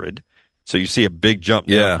 500. So you see a big jump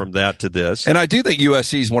now from that to this. And I do think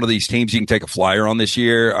USC is one of these teams you can take a flyer on this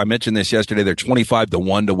year. I mentioned this yesterday. They're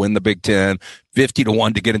 25-1 to win the Big Ten,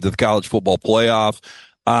 50-1 to get into the college football playoff.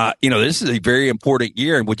 This is a very important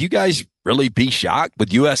year. And would you guys really be shocked with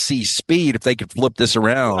USC's speed if they could flip this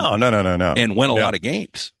around? No. And win a lot of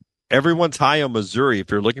games. Everyone's high on Missouri.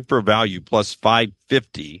 If you're looking for a value, plus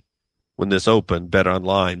 550 when this opened, bet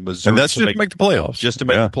online. Missouri, and that's just to make the playoffs. Just to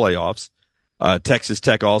make the playoffs. Texas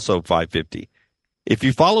Tech also 550. If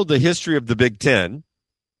you follow the history of the Big Ten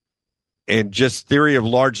and just theory of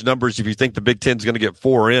large numbers, if you think the Big Ten is going to get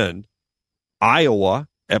 4 in, Iowa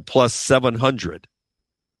at plus 700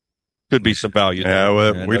 could be some value.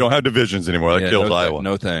 We don't have divisions anymore. That killed Iowa.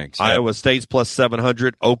 No thanks. Iowa State's plus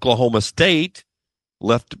 700. Oklahoma State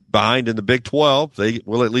left behind in the Big 12. They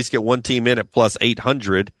will at least get one team in at plus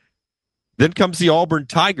 800. Then comes the Auburn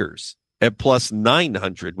Tigers at plus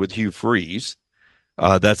 900 with Hugh Freeze.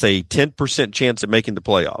 That's a 10% chance at making the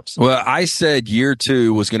playoffs. Well, I said year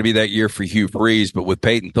 2 was going to be that year for Hugh Freeze, but with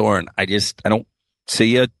Peyton Thorne, I don't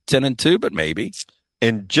see a 10-2, but maybe.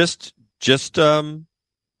 And just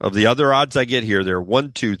of the other odds I get here, there are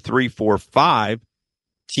 1, 2, 3, 4, 5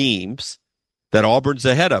 teams that Auburn's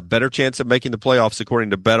ahead of. Better chance of making the playoffs according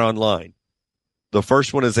to Bet Online. The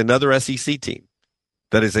first one is another SEC team.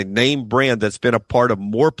 That is a name brand that's been a part of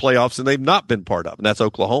more playoffs than they've not been part of, and that's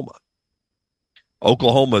Oklahoma.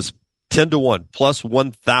 Oklahoma's 10-1, plus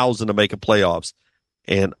 1,000 to make a playoffs,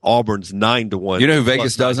 and Auburn's 9-1. You know who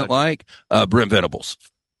Vegas doesn't like? Brent Venables.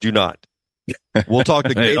 Do not. We'll talk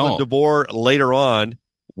to Galen DeBoer later on.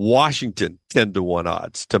 Washington, 10-1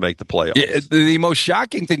 odds to make the playoffs. Yeah, the most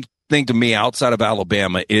shocking thing to me outside of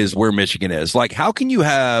Alabama is where Michigan is. Like, how can you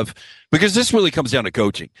have – because this really comes down to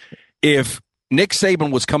coaching. If Nick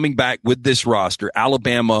Saban was coming back with this roster,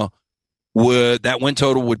 Alabama that win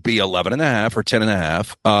total would be 11.5 or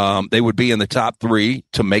 10.5. They would be in the top 3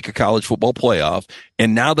 to make a college football playoff.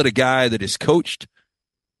 And now that a guy that is coached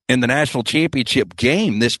in the national championship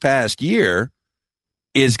game this past year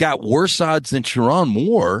is got worse odds than Sharon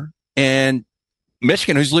Moore and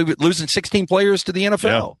Michigan, who's losing 16 players to the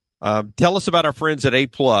NFL. Yeah. Tell us about our friends at A+,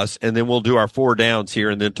 and then we'll do our 4 downs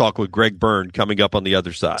here and then talk with Greg Byrne coming up on the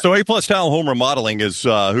other side. So A+ Tile Home Remodeling is who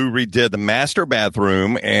redid the master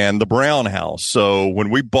bathroom and the brown house. So when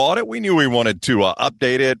we bought it, we knew we wanted to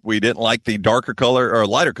update it. We didn't like the darker color or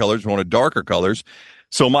lighter colors. We wanted darker colors.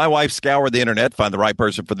 So my wife scoured the internet, find the right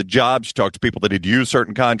person for the job. She talked to people that had used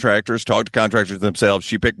certain contractors, talked to contractors themselves.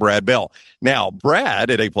 She picked Brad Bell. Now, Brad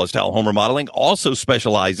at A+ Tile Home Remodeling also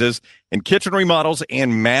specializes in kitchen remodels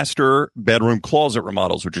and master bedroom closet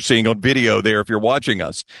remodels, which you're seeing on video there if you're watching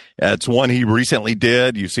us. That's one he recently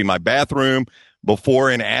did. You see my bathroom before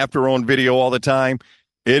and after on video all the time.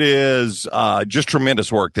 It is just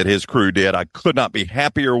tremendous work that his crew did. I could not be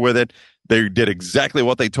happier with it. They did exactly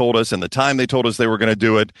what they told us and the time they told us they were going to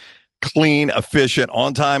do it. Clean, efficient,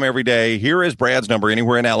 on time every day. Here is Brad's number.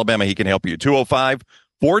 Anywhere in Alabama, he can help you.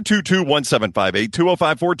 205-422-1758.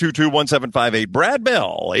 205-422-1758. Brad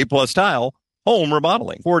Bell, A+ Tile Home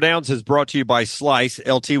Remodeling. 4 Downs is brought to you by Slice.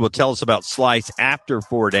 LT will tell us about Slice after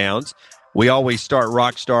 4 Downs. We always start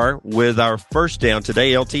Rockstar with our first down.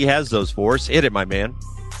 Today, LT has those for us. Hit it, my man.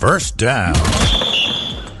 First down.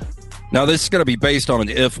 Now, this is going to be based on an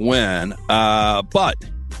if-when, but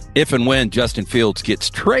if and when Justin Fields gets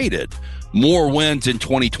traded, more wins in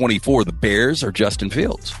 2024, the Bears or Justin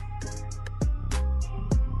Fields?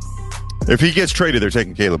 If he gets traded, they're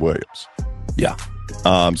taking Caleb Williams. Yeah.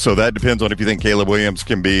 So that depends on if you think Caleb Williams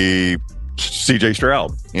can be C.J.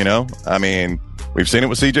 Stroud, you know? I mean, we've seen it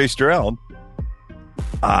with C.J. Stroud.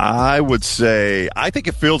 I would say, I think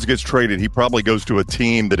if Fields gets traded, he probably goes to a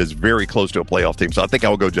team that is very close to a playoff team. So I think I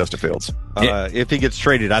will go Justin Fields. If he gets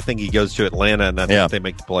traded, I think he goes to Atlanta, and I think they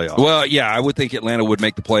make the playoff. Well, yeah, I would think Atlanta would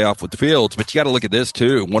make the playoff with the Fields, but you got to look at this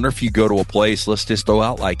too. Wonder if you go to a place, let's just throw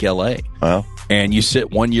out like L.A., and you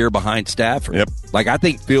sit 1 year behind Stafford. Yep. Like, I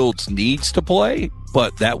think Fields needs to play,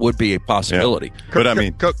 but that would be a possibility. Yep. But I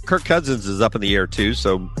mean, Kirk Cousins is up in the air too,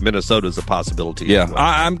 so Minnesota's a possibility. Yeah, well.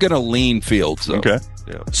 I'm going to lean Fields, though. Okay.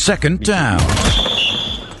 Yeah. Second down.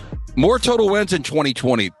 More total wins in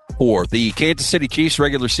 2024. The Kansas City Chiefs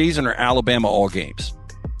regular season or Alabama all games?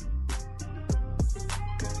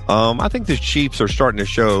 I think the Chiefs are starting to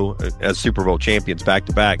show, as Super Bowl champions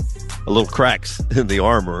back-to-back, a little cracks in the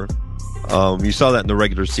armor. You saw that in the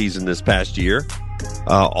regular season this past year.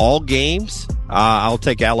 All games, I'll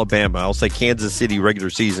take Alabama. I'll say Kansas City regular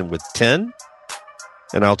season with 10.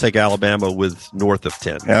 And I'll take Alabama with north of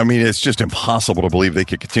 10. I mean, it's just impossible to believe they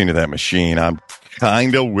could continue that machine. I'm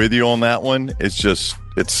kind of with you on that one. It's just,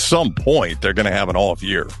 at some point, they're going to have an off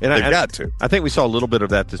year. And They've got to. I think we saw a little bit of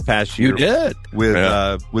that this past year. You did.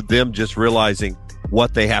 With them just realizing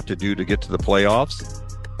what they have to do to get to the playoffs.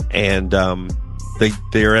 And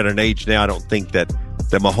they're at an age now, I don't think that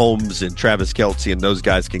the Mahomes and Travis Kelce and those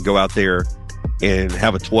guys can go out there and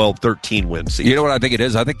have a 12-13 win season. You know what I think it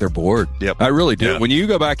is? I think they're bored. Yep. I really do. Yeah. When you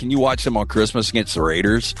go back and you watch them on Christmas against the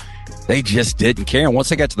Raiders, they just didn't care. And once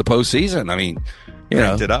they got to the postseason, I mean,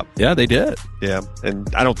 Cranked it up. Yeah, they did. Yeah, and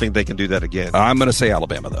I don't think they can do that again. I'm going to say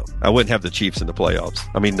Alabama, though. I wouldn't have the Chiefs in the playoffs.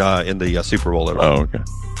 I mean, in the Super Bowl at all. Oh, okay.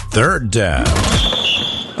 Third down.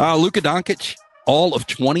 Luka Doncic, all of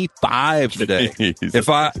 25 today. If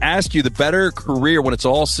I ask you the better career when it's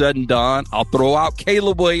all said and done, I'll throw out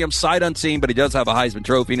Caleb Williams, sight unseen, but he does have a Heisman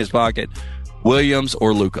Trophy in his pocket. Williams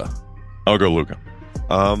or Luka? I'll go Luka.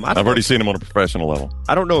 I've already seen him on a professional level.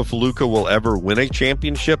 I don't know if Luka will ever win a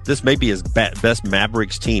championship. This may be his best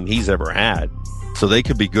Mavericks team he's ever had. So they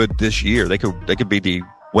could be good this year. They could be the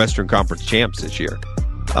Western Conference champs this year.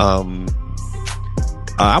 I'm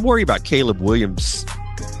worried about Caleb Williams,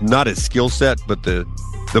 not his skill set, but the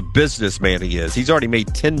businessman he is. He's already made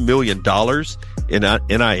 $10 million in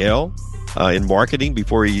NIL in marketing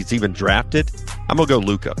before he's even drafted. I'm going to go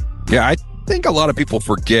Luka. Yeah, I think a lot of people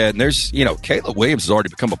forget. And there's, Caleb Williams has already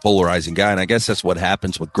become a polarizing guy, and I guess that's what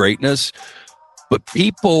happens with greatness. But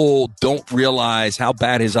people don't realize how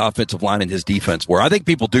bad his offensive line and his defense were. I think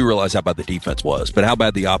people do realize how bad the defense was, but how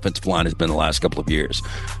bad the offensive line has been the last couple of years.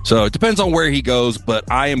 So it depends on where he goes, but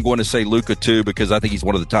I am going to say Luka too, because I think he's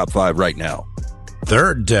one of the top 5 right now.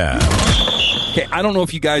 Third down. Okay, I don't know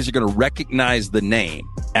if you guys are going to recognize the name.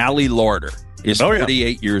 Ali Larder is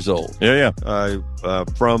 48 years old. Yeah.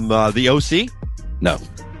 From the OC? No.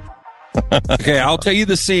 Okay, I'll tell you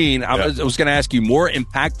the scene. I was going to ask you, more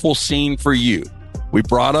impactful scene for you. We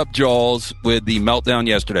brought up Jaws with the meltdown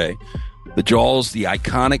yesterday. The Jaws, the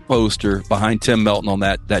iconic poster behind Tim Melton on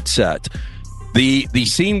that set. The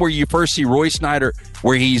scene where you first see Roy Snyder,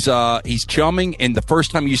 where he's chumming, and the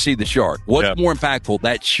first time you see the shark. What's more impactful,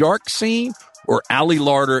 that shark scene or Ali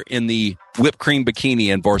Larder in the whipped cream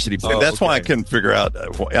bikini in Varsity Blues? That's why I couldn't figure out.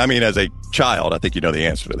 I mean, as a child, I think you know the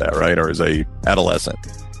answer to that, right? Or as a adolescent.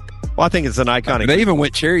 Well, I think it's an iconic. They even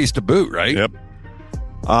went cherries to boot, right? Yep.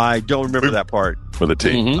 I don't remember that part. For the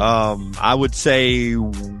team. Mm-hmm. I would say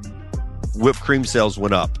whipped cream sales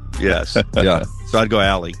went up. Yes. Yeah. So I'd go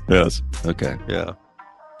Ali. Yes. Okay. Yeah.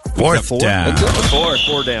 Fourth down.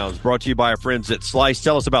 Four downs. Brought to you by our friends at Slice.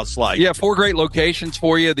 Tell us about Slice. Yeah, 4 great locations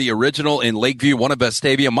for you. The original in Lakeview, one at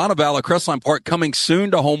Vestavia, Montevallo, Crestline Park, coming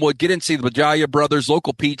soon to Homewood. Get in and see the Bajaya Brothers,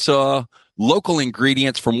 local pizza, local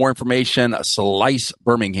ingredients. For more information,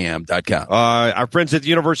 slicebirmingham.com. Our friends at the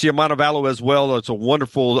University of Montevallo as well. It's a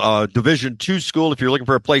wonderful Division II school. If you're looking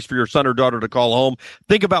for a place for your son or daughter to call home,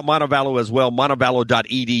 think about Montevallo as well.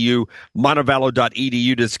 Montevallo.edu.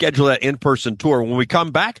 Montevallo.edu to schedule that in-person tour. When we come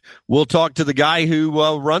back, we'll talk to the guy who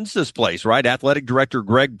runs this place, right? Athletic Director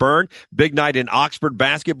Greg Byrne. Big night in Oxford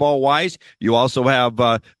basketball-wise. You also have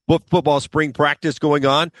football spring practice going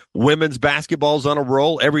on. Women's basketball's on a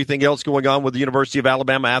roll. Everything else going on with the University of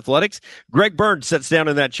Alabama athletics. Greg Byrne sits down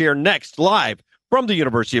in that chair next, live from the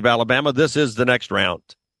University of Alabama. This is The Next Round.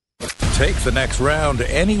 Take the next round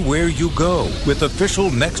anywhere you go with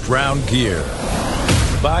official Next Round gear.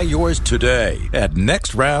 Buy yours today at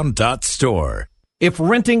nextround.store. If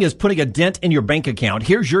renting is putting a dent in your bank account,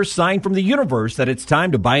 here's your sign from the universe that it's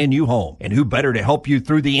time to buy a new home. And who better to help you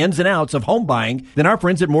through the ins and outs of home buying than our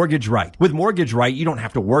friends at Mortgage Right. With Mortgage Right, you don't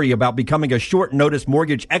have to worry about becoming a short notice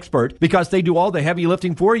mortgage expert because they do all the heavy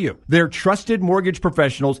lifting for you. They're trusted mortgage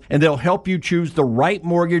professionals and they'll help you choose the right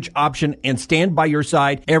mortgage option and stand by your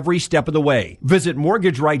side every step of the way. Visit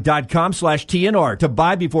mortgageright.com/TNR to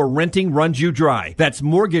buy before renting runs you dry. That's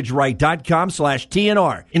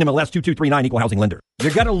mortgageright.com/TNR. NMLS 2239 Equal Housing Lender. You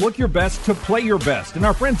got to look your best to play your best, and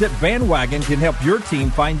our friends at Bandwagon can help your team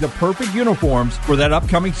find the perfect uniforms for that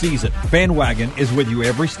upcoming season. Bandwagon is with you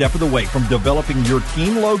every step of the way, from developing your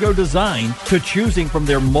team logo design to choosing from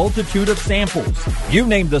their multitude of samples. You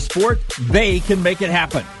name the sport, they can make it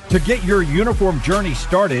happen. To get your uniform journey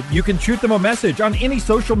started, you can shoot them a message on any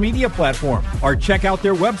social media platform or check out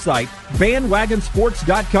their website,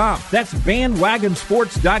 bandwagonsports.com. That's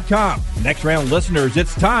bandwagonsports.com. Next round listeners,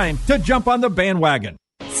 it's time to jump on the bandwagon.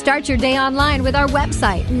 Start your day online with our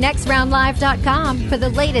website, nextroundlive.com, for the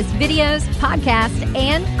latest videos, podcasts,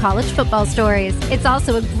 and college football stories. It's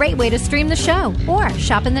also a great way to stream the show or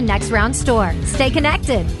shop in the Next Round store. Stay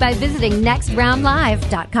connected by visiting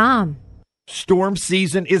nextroundlive.com. Storm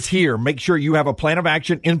season is here. Make sure you have a plan of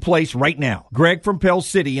action in place right now. Greg from Pell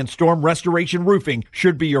City and Storm Restoration Roofing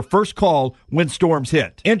should be your first call when storms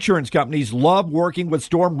hit. Insurance companies love working with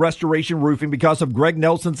Storm Restoration Roofing because of Greg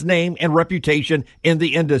Nelson's name and reputation in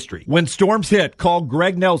the industry. When storms hit, call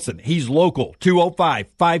Greg Nelson. He's local,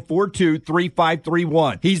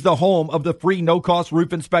 205-542-3531. He's the home of the free no-cost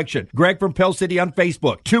roof inspection. Greg from Pell City on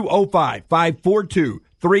Facebook,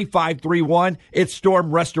 205-542-3531. It's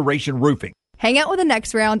Storm Restoration Roofing. Hang out with the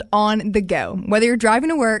Next Round on the go. Whether you're driving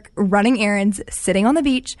to work, running errands, sitting on the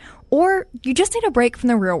beach, or you just need a break from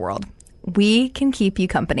the real world, we can keep you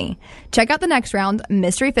company. Check out the Next Round,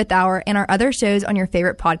 Mystery Fifth Hour, and our other shows on your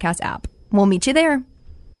favorite podcast app. We'll meet you there.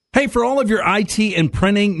 Hey, for all of your IT and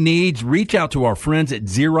printing needs, reach out to our friends at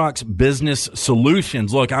Xerox Business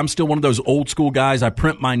Solutions. Look, I'm still one of those old school guys. I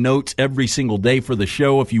print my notes every single day for the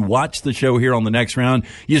show. If you watch the show here on the Next Round,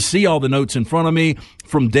 you see all the notes in front of me.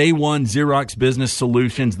 From day one, Xerox Business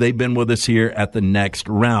Solutions, they've been with us here at the Next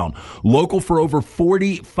Round. Local for over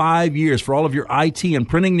 45 years. For all of your IT and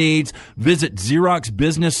printing needs, visit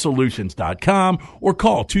XeroxBusinessSolutions.com or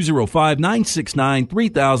call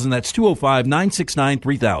 205-969-3000. That's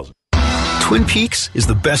 205-969-3000. Twin Peaks is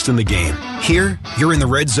the best in the game. Here, you're in the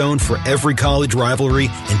red zone for every college rivalry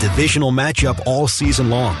and divisional matchup all season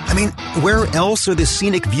long. I mean, where else are the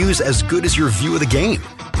scenic views as good as your view of the game?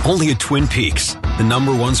 Only at Twin Peaks, the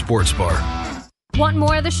 #1 sports bar. Want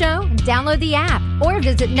more of the show? Download the app or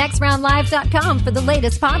visit nextroundlive.com for the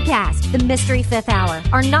latest podcast, The Mystery Fifth Hour,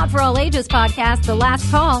 our Not For All Ages podcast, The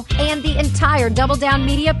Last Call, and the entire Double Down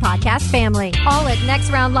Media podcast family. All at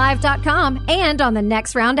nextroundlive.com and on the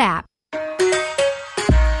Next Round app.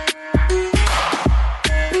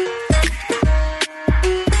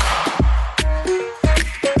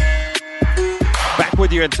 Back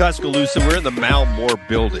with you in Tuscaloosa. We're in the Mal Moore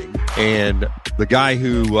building, and the guy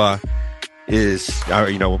who is,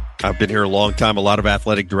 I've been here a long time, a lot of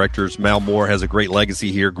athletic directors. Mal Moore has a great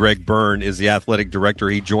legacy here. Greg Byrne is the athletic director.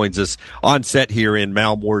 He joins us on set here in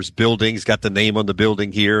Mal Moore's building. He's got the name on the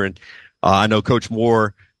building here, and I know Coach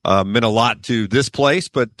Moore meant a lot to this place,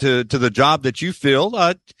 but to the job that you filled.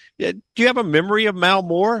 Do you have a memory of Mal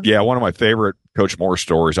Moore? Yeah, one of my favorite Coach Moore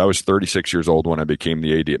stories. I was 36 years old when I became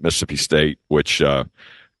the AD at Mississippi State, which, I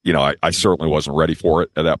certainly wasn't ready for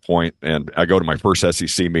it at that point. And I go to my first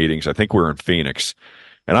SEC meetings. I think we were in Phoenix,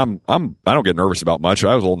 and I don't get nervous about much.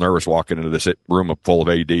 I was a little nervous walking into this room full of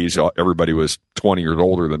ADs. Everybody was 20 years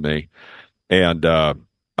older than me. And,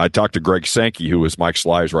 I talked to Greg Sankey, who was Mike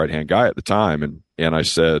Sly's right-hand guy at the time. And I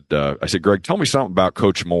said, Greg, tell me something about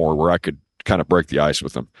Coach Moore where I could kind of break the ice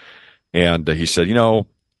with him. And he said,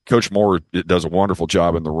 Coach Moore does a wonderful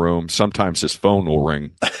job in the room. Sometimes his phone will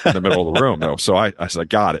ring in the middle of the room, though. So I said, I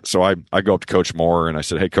got it. So I go up to Coach Moore and I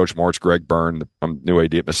said, hey, Coach Moore, it's Greg Byrne. I'm new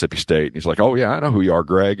AD at Mississippi State. And he's like, oh, yeah, I know who you are,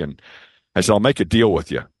 Greg. And I said, I'll make a deal with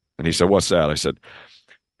you. And he said, what's that? I said,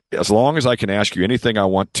 as long as I can ask you anything I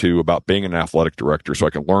want to about being an athletic director so I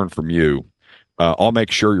can learn from you, I'll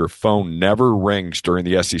make sure your phone never rings during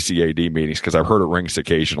the SEC AD meetings because I've heard it rings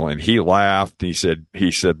occasionally. And he laughed. He said,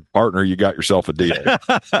 partner, you got yourself a deal.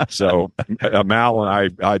 So Mal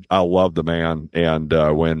and I love the man. And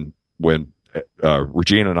when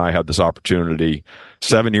Regina and I had this opportunity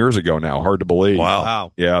 7 years ago now, hard to believe.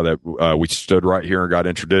 Wow. Yeah, that we stood right here and got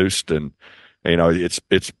introduced. And,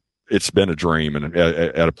 it's been a dream, and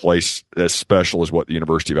at a place as special as what the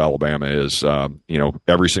University of Alabama is.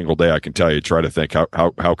 Every single day I can tell you, try to think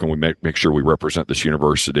how can we make sure we represent this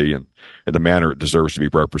university in the manner it deserves to be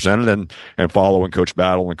represented, and following Coach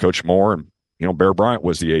Battle and Coach Moore, and Bear Bryant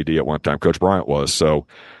was the AD at one time. Coach Bryant was. So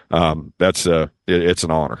it's an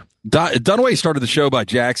honor. Dunaway started the show by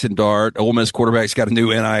Jackson Dart. Ole Miss quarterback's got a new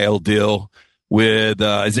NIL deal with,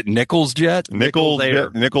 is it Nichols Jet? Nichols Air,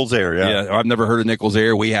 yeah. I've never heard of Nichols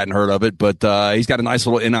Air. We hadn't heard of it, but he's got a nice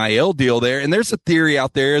little NIL deal there. And there's a theory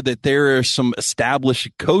out there that there are some established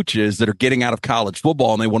coaches that are getting out of college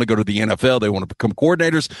football and they want to go to the NFL. They want to become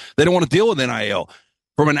coordinators. They don't want to deal with NIL.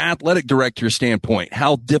 From an athletic director standpoint,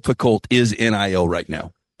 how difficult is NIL right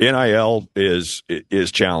now? NIL is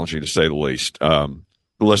challenging, to say the least.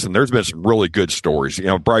 Listen, there's been some really good stories.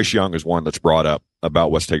 Bryce Young is one that's brought up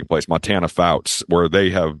about what's taking place. Montana Fouts, where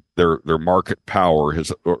they have their market power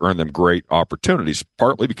has earned them great opportunities,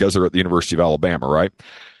 partly because they're at the University of Alabama, right?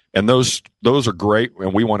 And those are great,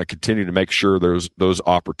 and we want to continue to make sure those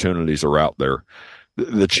opportunities are out there.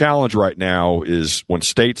 The challenge right now is when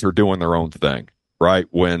states are doing their own thing, right?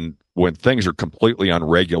 When things are completely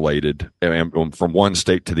unregulated and from one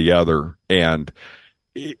state to the other, and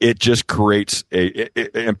it just creates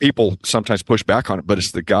and people sometimes push back on it, but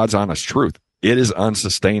it's the God's honest truth. It is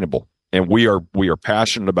unsustainable. And we are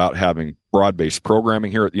passionate about having broad-based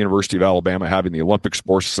programming here at the University of Alabama, having the Olympic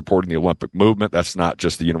sports, supporting the Olympic movement. That's not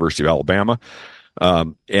just the University of Alabama.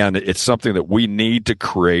 And it's something that we need to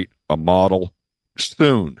create a model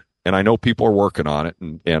soon. And I know people are working on it,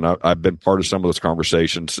 and I've been part of some of those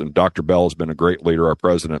conversations, and Dr. Bell has been a great leader, our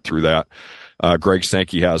president, through that. Greg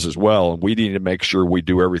Sankey has as well, and we need to make sure we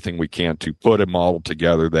do everything we can to put a model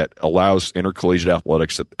together that allows intercollegiate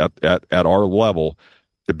athletics at our level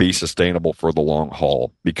to be sustainable for the long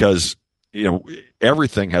haul, because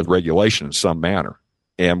everything has regulation in some manner,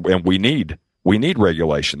 and we need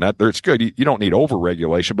regulation. It's good. You don't need over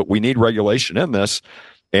regulation, but we need regulation in this,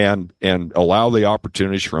 and allow the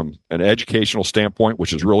opportunities from an educational standpoint,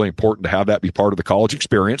 which is really important to have that be part of the college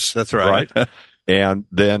experience. That's right. And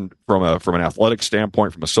then from an athletic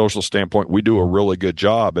standpoint, from a social standpoint, we do a really good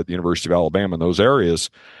job at the University of Alabama in those areas,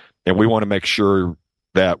 and we want to make sure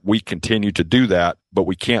that we continue to do that, but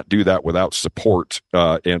we can't do that without support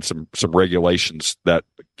and some regulations that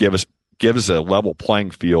give us a level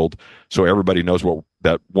playing field, so everybody knows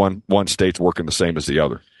that one state's working the same as the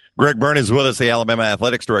other. Greg Byrne is with us, the Alabama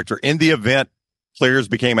Athletics Director. In the event players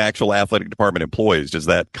became actual athletic department employees, does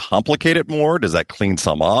that complicate it more? Does that clean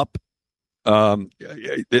some up?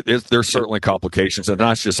 There's certainly complications, and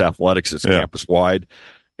not just athletics; it's campus wide.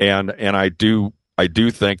 And I do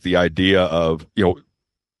think the idea of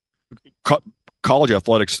college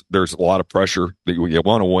athletics, there's a lot of pressure that you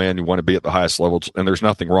want to win, you want to be at the highest levels, and there's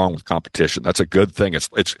nothing wrong with competition. That's a good thing.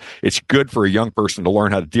 It's good for a young person to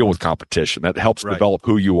learn how to deal with competition. That helps develop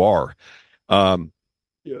who you are.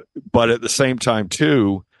 But at the same time,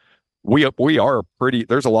 too, we are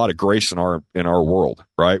there's a lot of grace in our world,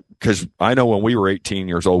 right? Because I know when we were 18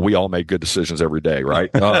 years old, we all made good decisions every day, right?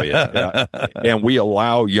 Oh yeah. And we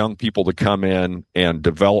allow young people to come in and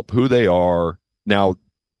develop who they are now.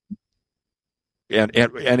 And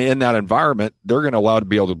in that environment, they're going to allow to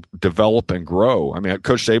be able to develop and grow. I mean,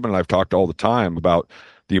 Coach Saban and I've talked all the time about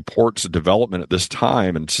the importance of development at this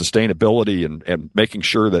time and sustainability and making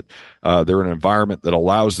sure that they're in an environment that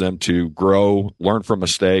allows them to grow, learn from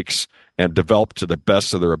mistakes, and develop to the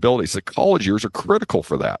best of their abilities. The college years are critical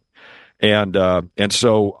for that. And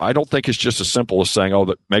so I don't think it's just as simple as saying,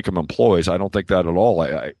 that make them employees. I don't think that at all.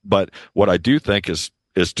 But what I do think is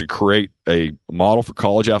to create a model for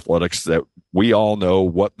college athletics that we all know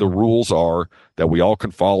what the rules are, that we all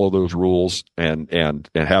can follow those rules, and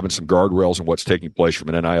having some guardrails and what's taking place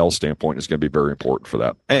from an NIL standpoint is going to be very important for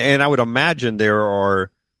that. And I would imagine there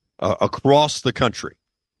are across the country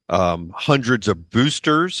hundreds of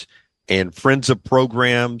boosters and friends of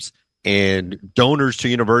programs and donors to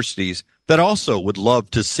universities that also would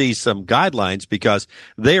love to see some guidelines, because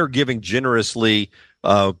they are giving generously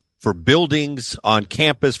for buildings on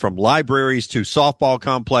campus, from libraries to softball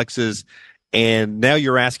complexes. And now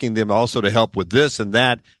you're asking them also to help with this and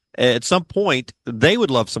that. At some point, they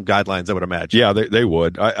would love some guidelines, I would imagine. Yeah, they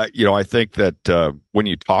would. I think that when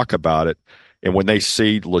you talk about it and when they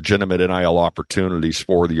see legitimate NIL opportunities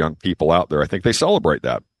for the young people out there, I think they celebrate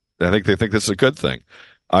that. I think they think this is a good thing.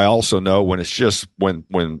 I also know when it's just when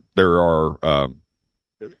there are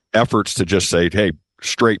efforts to just say, hey,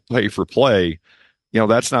 straight pay for play,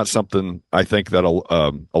 that's not something I think that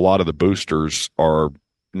a lot of the boosters are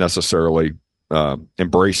necessarily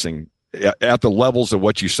embracing at the levels of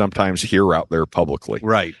what you sometimes hear out there publicly.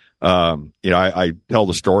 Right. I tell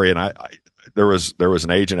the story, and there was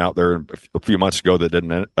an agent out there a few months ago that did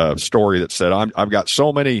a story that said, I've got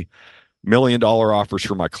so many $1 million offers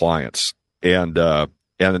for my clients, and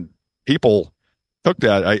people took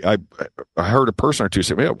that. I heard a person or two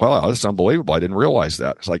say, "Wow, that's unbelievable! I didn't realize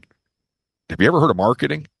that." It's like, have you ever heard of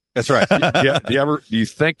marketing? That's right. Do you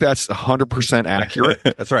think that's 100% accurate?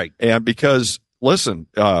 That's right. And because, listen,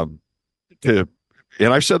 and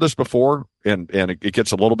I've said this before, and it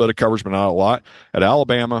gets a little bit of coverage, but not a lot. At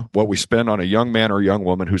Alabama, what we spend on a young man or a young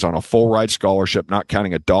woman who's on a full ride scholarship, not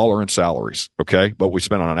counting $1 in salaries, okay? But we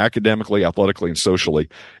spend on academically, athletically, and socially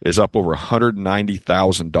is up over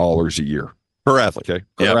 $190,000 a year. Per athlete. Okay.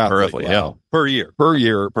 Per athlete. Wow. Yeah. Per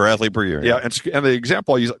year. Per athlete per year. Yeah. And the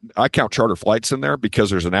example I use, I count charter flights in there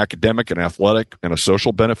because there's an academic and athletic and a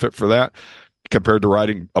social benefit for that compared to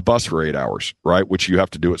riding a bus for 8 hours, right? Which you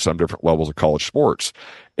have to do at some different levels of college sports.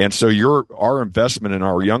 And so our investment in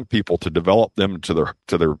our young people to develop them to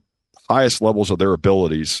their highest levels of their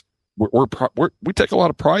abilities, we take a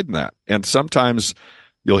lot of pride in that. And sometimes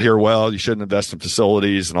you'll hear, well, you shouldn't invest in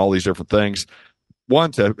facilities and all these different things.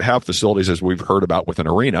 One, to have facilities, as we've heard about with an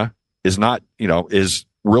arena, is not, is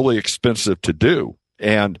really expensive to do.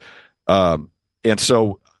 And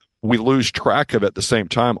so we lose track of at the same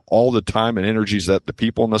time all the time and energies that the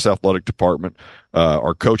people in this athletic department,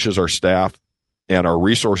 our coaches, our staff, and our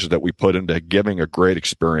resources that we put into giving a great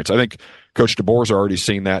experience. I think Coach DeBoer's already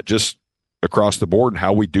seen that just across the board and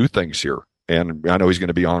how we do things here. And I know he's going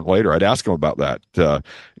to be on later. I'd ask him about that.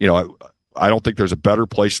 I don't think there's a better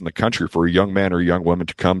place in the country for a young man or a young woman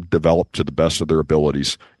to come develop to the best of their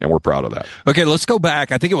abilities, and we're proud of that. Okay, let's go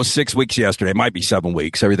back. I think it was 6 weeks yesterday. It might be 7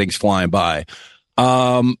 weeks. Everything's flying by.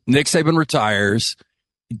 Nick Saban retires.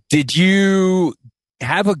 Did you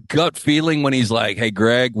have a gut feeling when he's like, "Hey,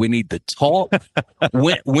 Greg, we need to talk"?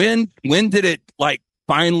 when did it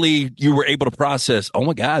finally you were able to process? Oh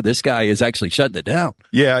my God, this guy is actually shutting it down.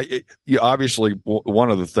 Yeah, obviously one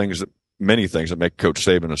of the things many things that make Coach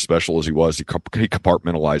Saban as special as he was, he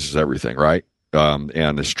compartmentalizes everything, right?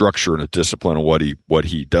 And the structure and the discipline of what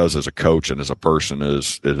he does as a coach and as a person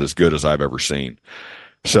is as good as I've ever seen.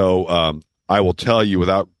 So I will tell you,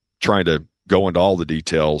 without trying to go into all the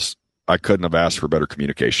details, I couldn't have asked for better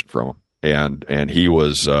communication from him, and he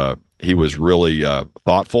was really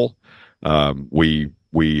thoughtful. But he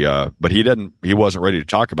wasn't ready to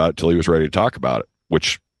talk about it till he was ready to talk about it,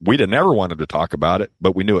 which we never wanted to talk about it,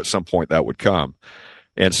 but we knew at some point that would come.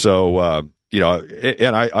 And so,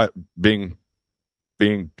 and I being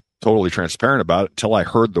totally transparent about it, till I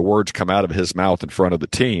heard the words come out of his mouth in front of the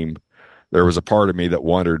team, there was a part of me that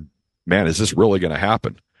wondered, man, is this really going to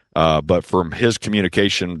happen? But from his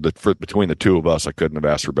communication between the two of us, I couldn't have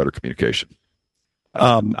asked for better communication.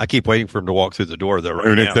 I keep waiting for him to walk through the door, though.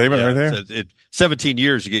 Right now, right there. 17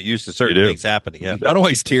 year you get used to certain things happening. Yeah. I don't know why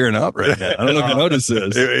he's tearing up right now. I don't know if you notice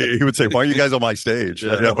this. He would say, "Why are you guys on my stage?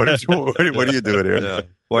 What are you doing here?" Yeah.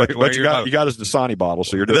 But you got his Dasani bottle,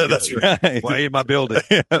 so you're doing that's right. Why in my building?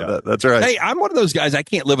 That's right. Hey, I'm one of those guys. I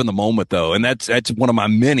can't live in the moment though, and that's one of my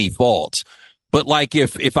many faults. But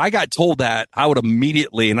if I got told that, I would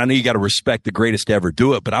immediately, and I know you got to respect the greatest to ever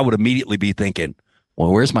do it, but I would immediately be thinking,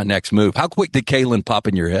 well, where's my next move? How quick did Kalen pop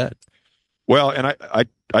in your head? Well, and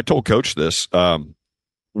I told Coach this.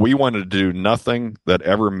 We wanted to do nothing that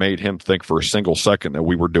ever made him think for a single second that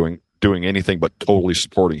we were doing anything but totally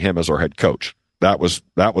supporting him as our head coach. That was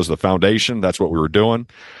the foundation. That's what we were doing.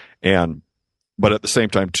 But at the same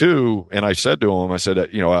time too, and I said to him,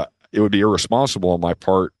 that, it would be irresponsible on my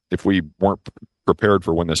part if we weren't prepared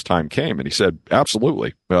for when this time came. And he said,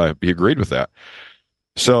 absolutely. He agreed with that.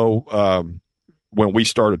 So, when we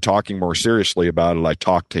started talking more seriously about it, I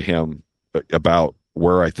talked to him about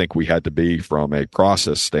where I think we had to be from a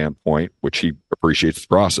process standpoint, which he appreciates the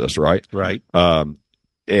process, right? Right. And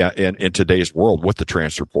in today's world, with the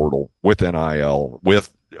transfer portal, with NIL,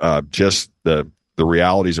 with just the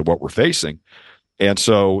realities of what we're facing. And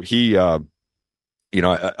so he, I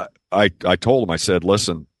told him, I said,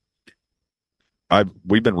 listen,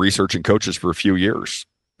 we've been researching coaches for a few years.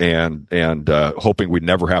 And hoping we'd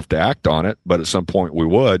never have to act on it, but at some point we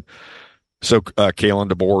would. So Kalen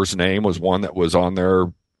DeBoer's name was one that was on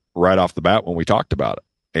there right off the bat when we talked about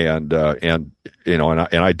it, and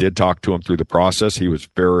I did talk to him through the process. He was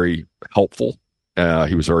very helpful.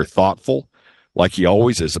 He was very thoughtful, like he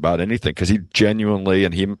always is about anything, because he genuinely,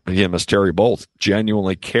 and he and Miss Terry both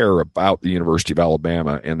genuinely care about the University of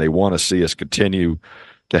Alabama, and they want to see us continue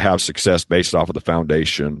to have success based off of the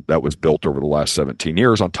foundation that was built over the last 17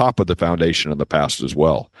 years, on top of the foundation in the past as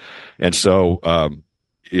well. And so,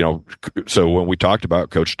 so when we talked about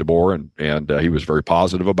Coach DeBoer, and he was very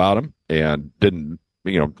positive about him, and didn't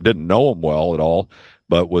know him well at all,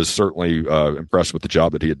 but was certainly impressed with the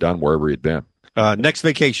job that he had done wherever he had been. Next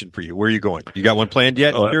vacation for you, where are you going? You got one planned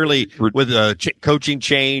yet? Clearly, with coaching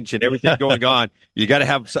change and everything going on, you got to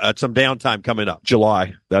have some downtime coming up.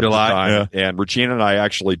 July. Yeah. And Regina and I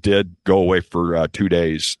actually did go away for 2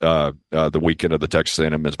 days the weekend of the Texas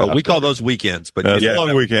A&M men's basketball. We call those weekends, but it's a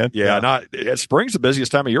long weekend. Yeah, spring's the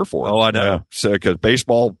busiest time of year for it. Oh, I know. Yeah. So, because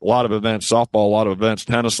baseball, a lot of events, softball, a lot of events,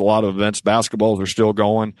 tennis, a lot of events, basketballs are still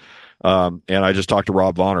going. And I just talked to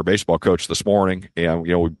Rob Vaughn, our baseball coach, this morning, and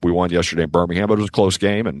we won yesterday in Birmingham, but it was a close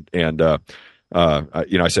game. And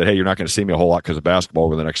I said, hey, you're not going to see me a whole lot because of basketball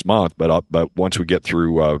over the next month, but once we get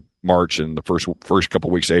through March and the first couple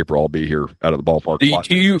of weeks of April, I'll be here out of the ballpark.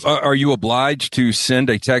 Are you obliged to send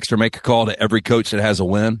a text or make a call to every coach that has a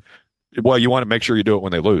win? Well, you want to make sure you do it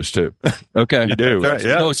when they lose too. Okay, you do. Right,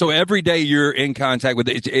 yeah. So every day you're in contact with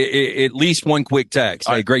at least one quick text.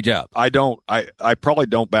 Hey, great job. I probably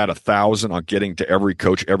don't bat 1,000 on getting to every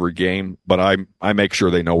coach every game, but I make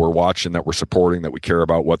sure they know we're watching, that we're supporting, that we care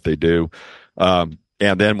about what they do. And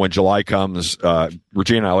then when July comes,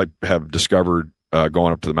 Regina and I have discovered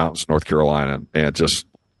going up to the mountains of North Carolina, and just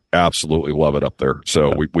absolutely love it up there.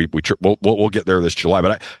 So we'll get there this July.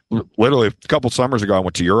 But literally a couple summers ago, I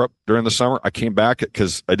went to Europe during the summer. I came back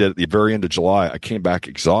because I did at the very end of July. I came back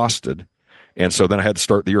exhausted. And so then I had to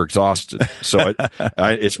start the year exhausted. So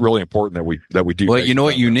it's really important that we do. Well, you know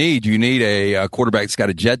what you need? You need a quarterback that's got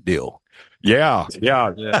a jet deal. Yeah.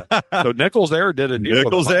 So Nichols there did a deal.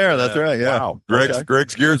 Nichols there. That's right. Yeah. Wow.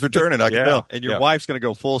 Greg's gears returning. I can tell. And your wife's going to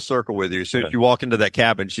go full circle with you. As soon as you walk into that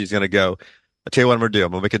cabin, she's going to go, I'll tell you what I'm going to do.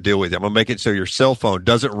 I'm going to make a deal with you. I'm going to make it so your cell phone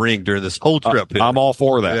doesn't ring during this whole trip. I'm all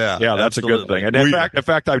for that. Yeah, that's absolutely. a good thing. And in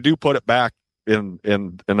fact, I do put it back in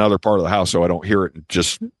another part of the house so I don't hear it and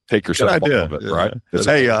just take yourself off of it, right?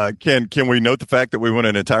 Hey, can we note the fact that we went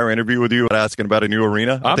an entire interview with you asking about a new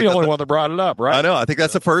arena? I'm the only one that brought it up, right? I know. I think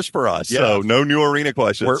that's the first for us. Yeah. So no new arena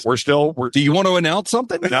questions. We're still. Do you want to announce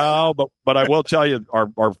something? No, but I will tell you, our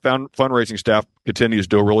fundraising staff continues to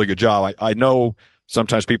do a really good job. I know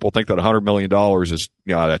sometimes people think that $100 million is,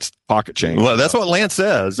 that's pocket change. Well, that's what Lance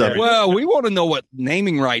says. Well, we want to know what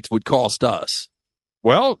naming rights would cost us.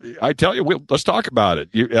 Well, I tell you, let's talk about it.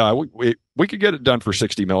 We could get it done for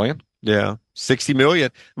 $60 million. Yeah, $60 million.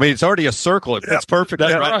 I mean, it's already a circle. It's perfect.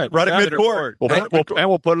 That's right. Right at midcourt.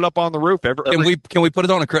 We'll put it up on the roof. Can we put it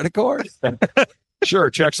on a credit card? Sure.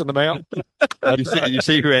 Checks in the mail. You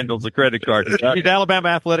see who handles the credit card. Alabama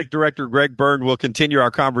Athletic Director Greg Byrne will continue our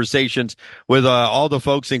conversations with all the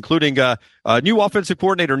folks, including new offensive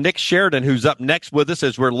coordinator Nick Sheridan, who's up next with us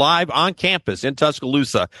as we're live on campus in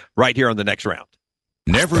Tuscaloosa right here on the Next Round.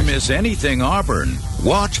 Never miss anything Auburn.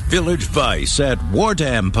 Watch Village Vice at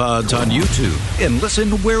Wardam Pods on YouTube and listen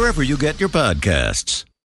wherever you get your podcasts.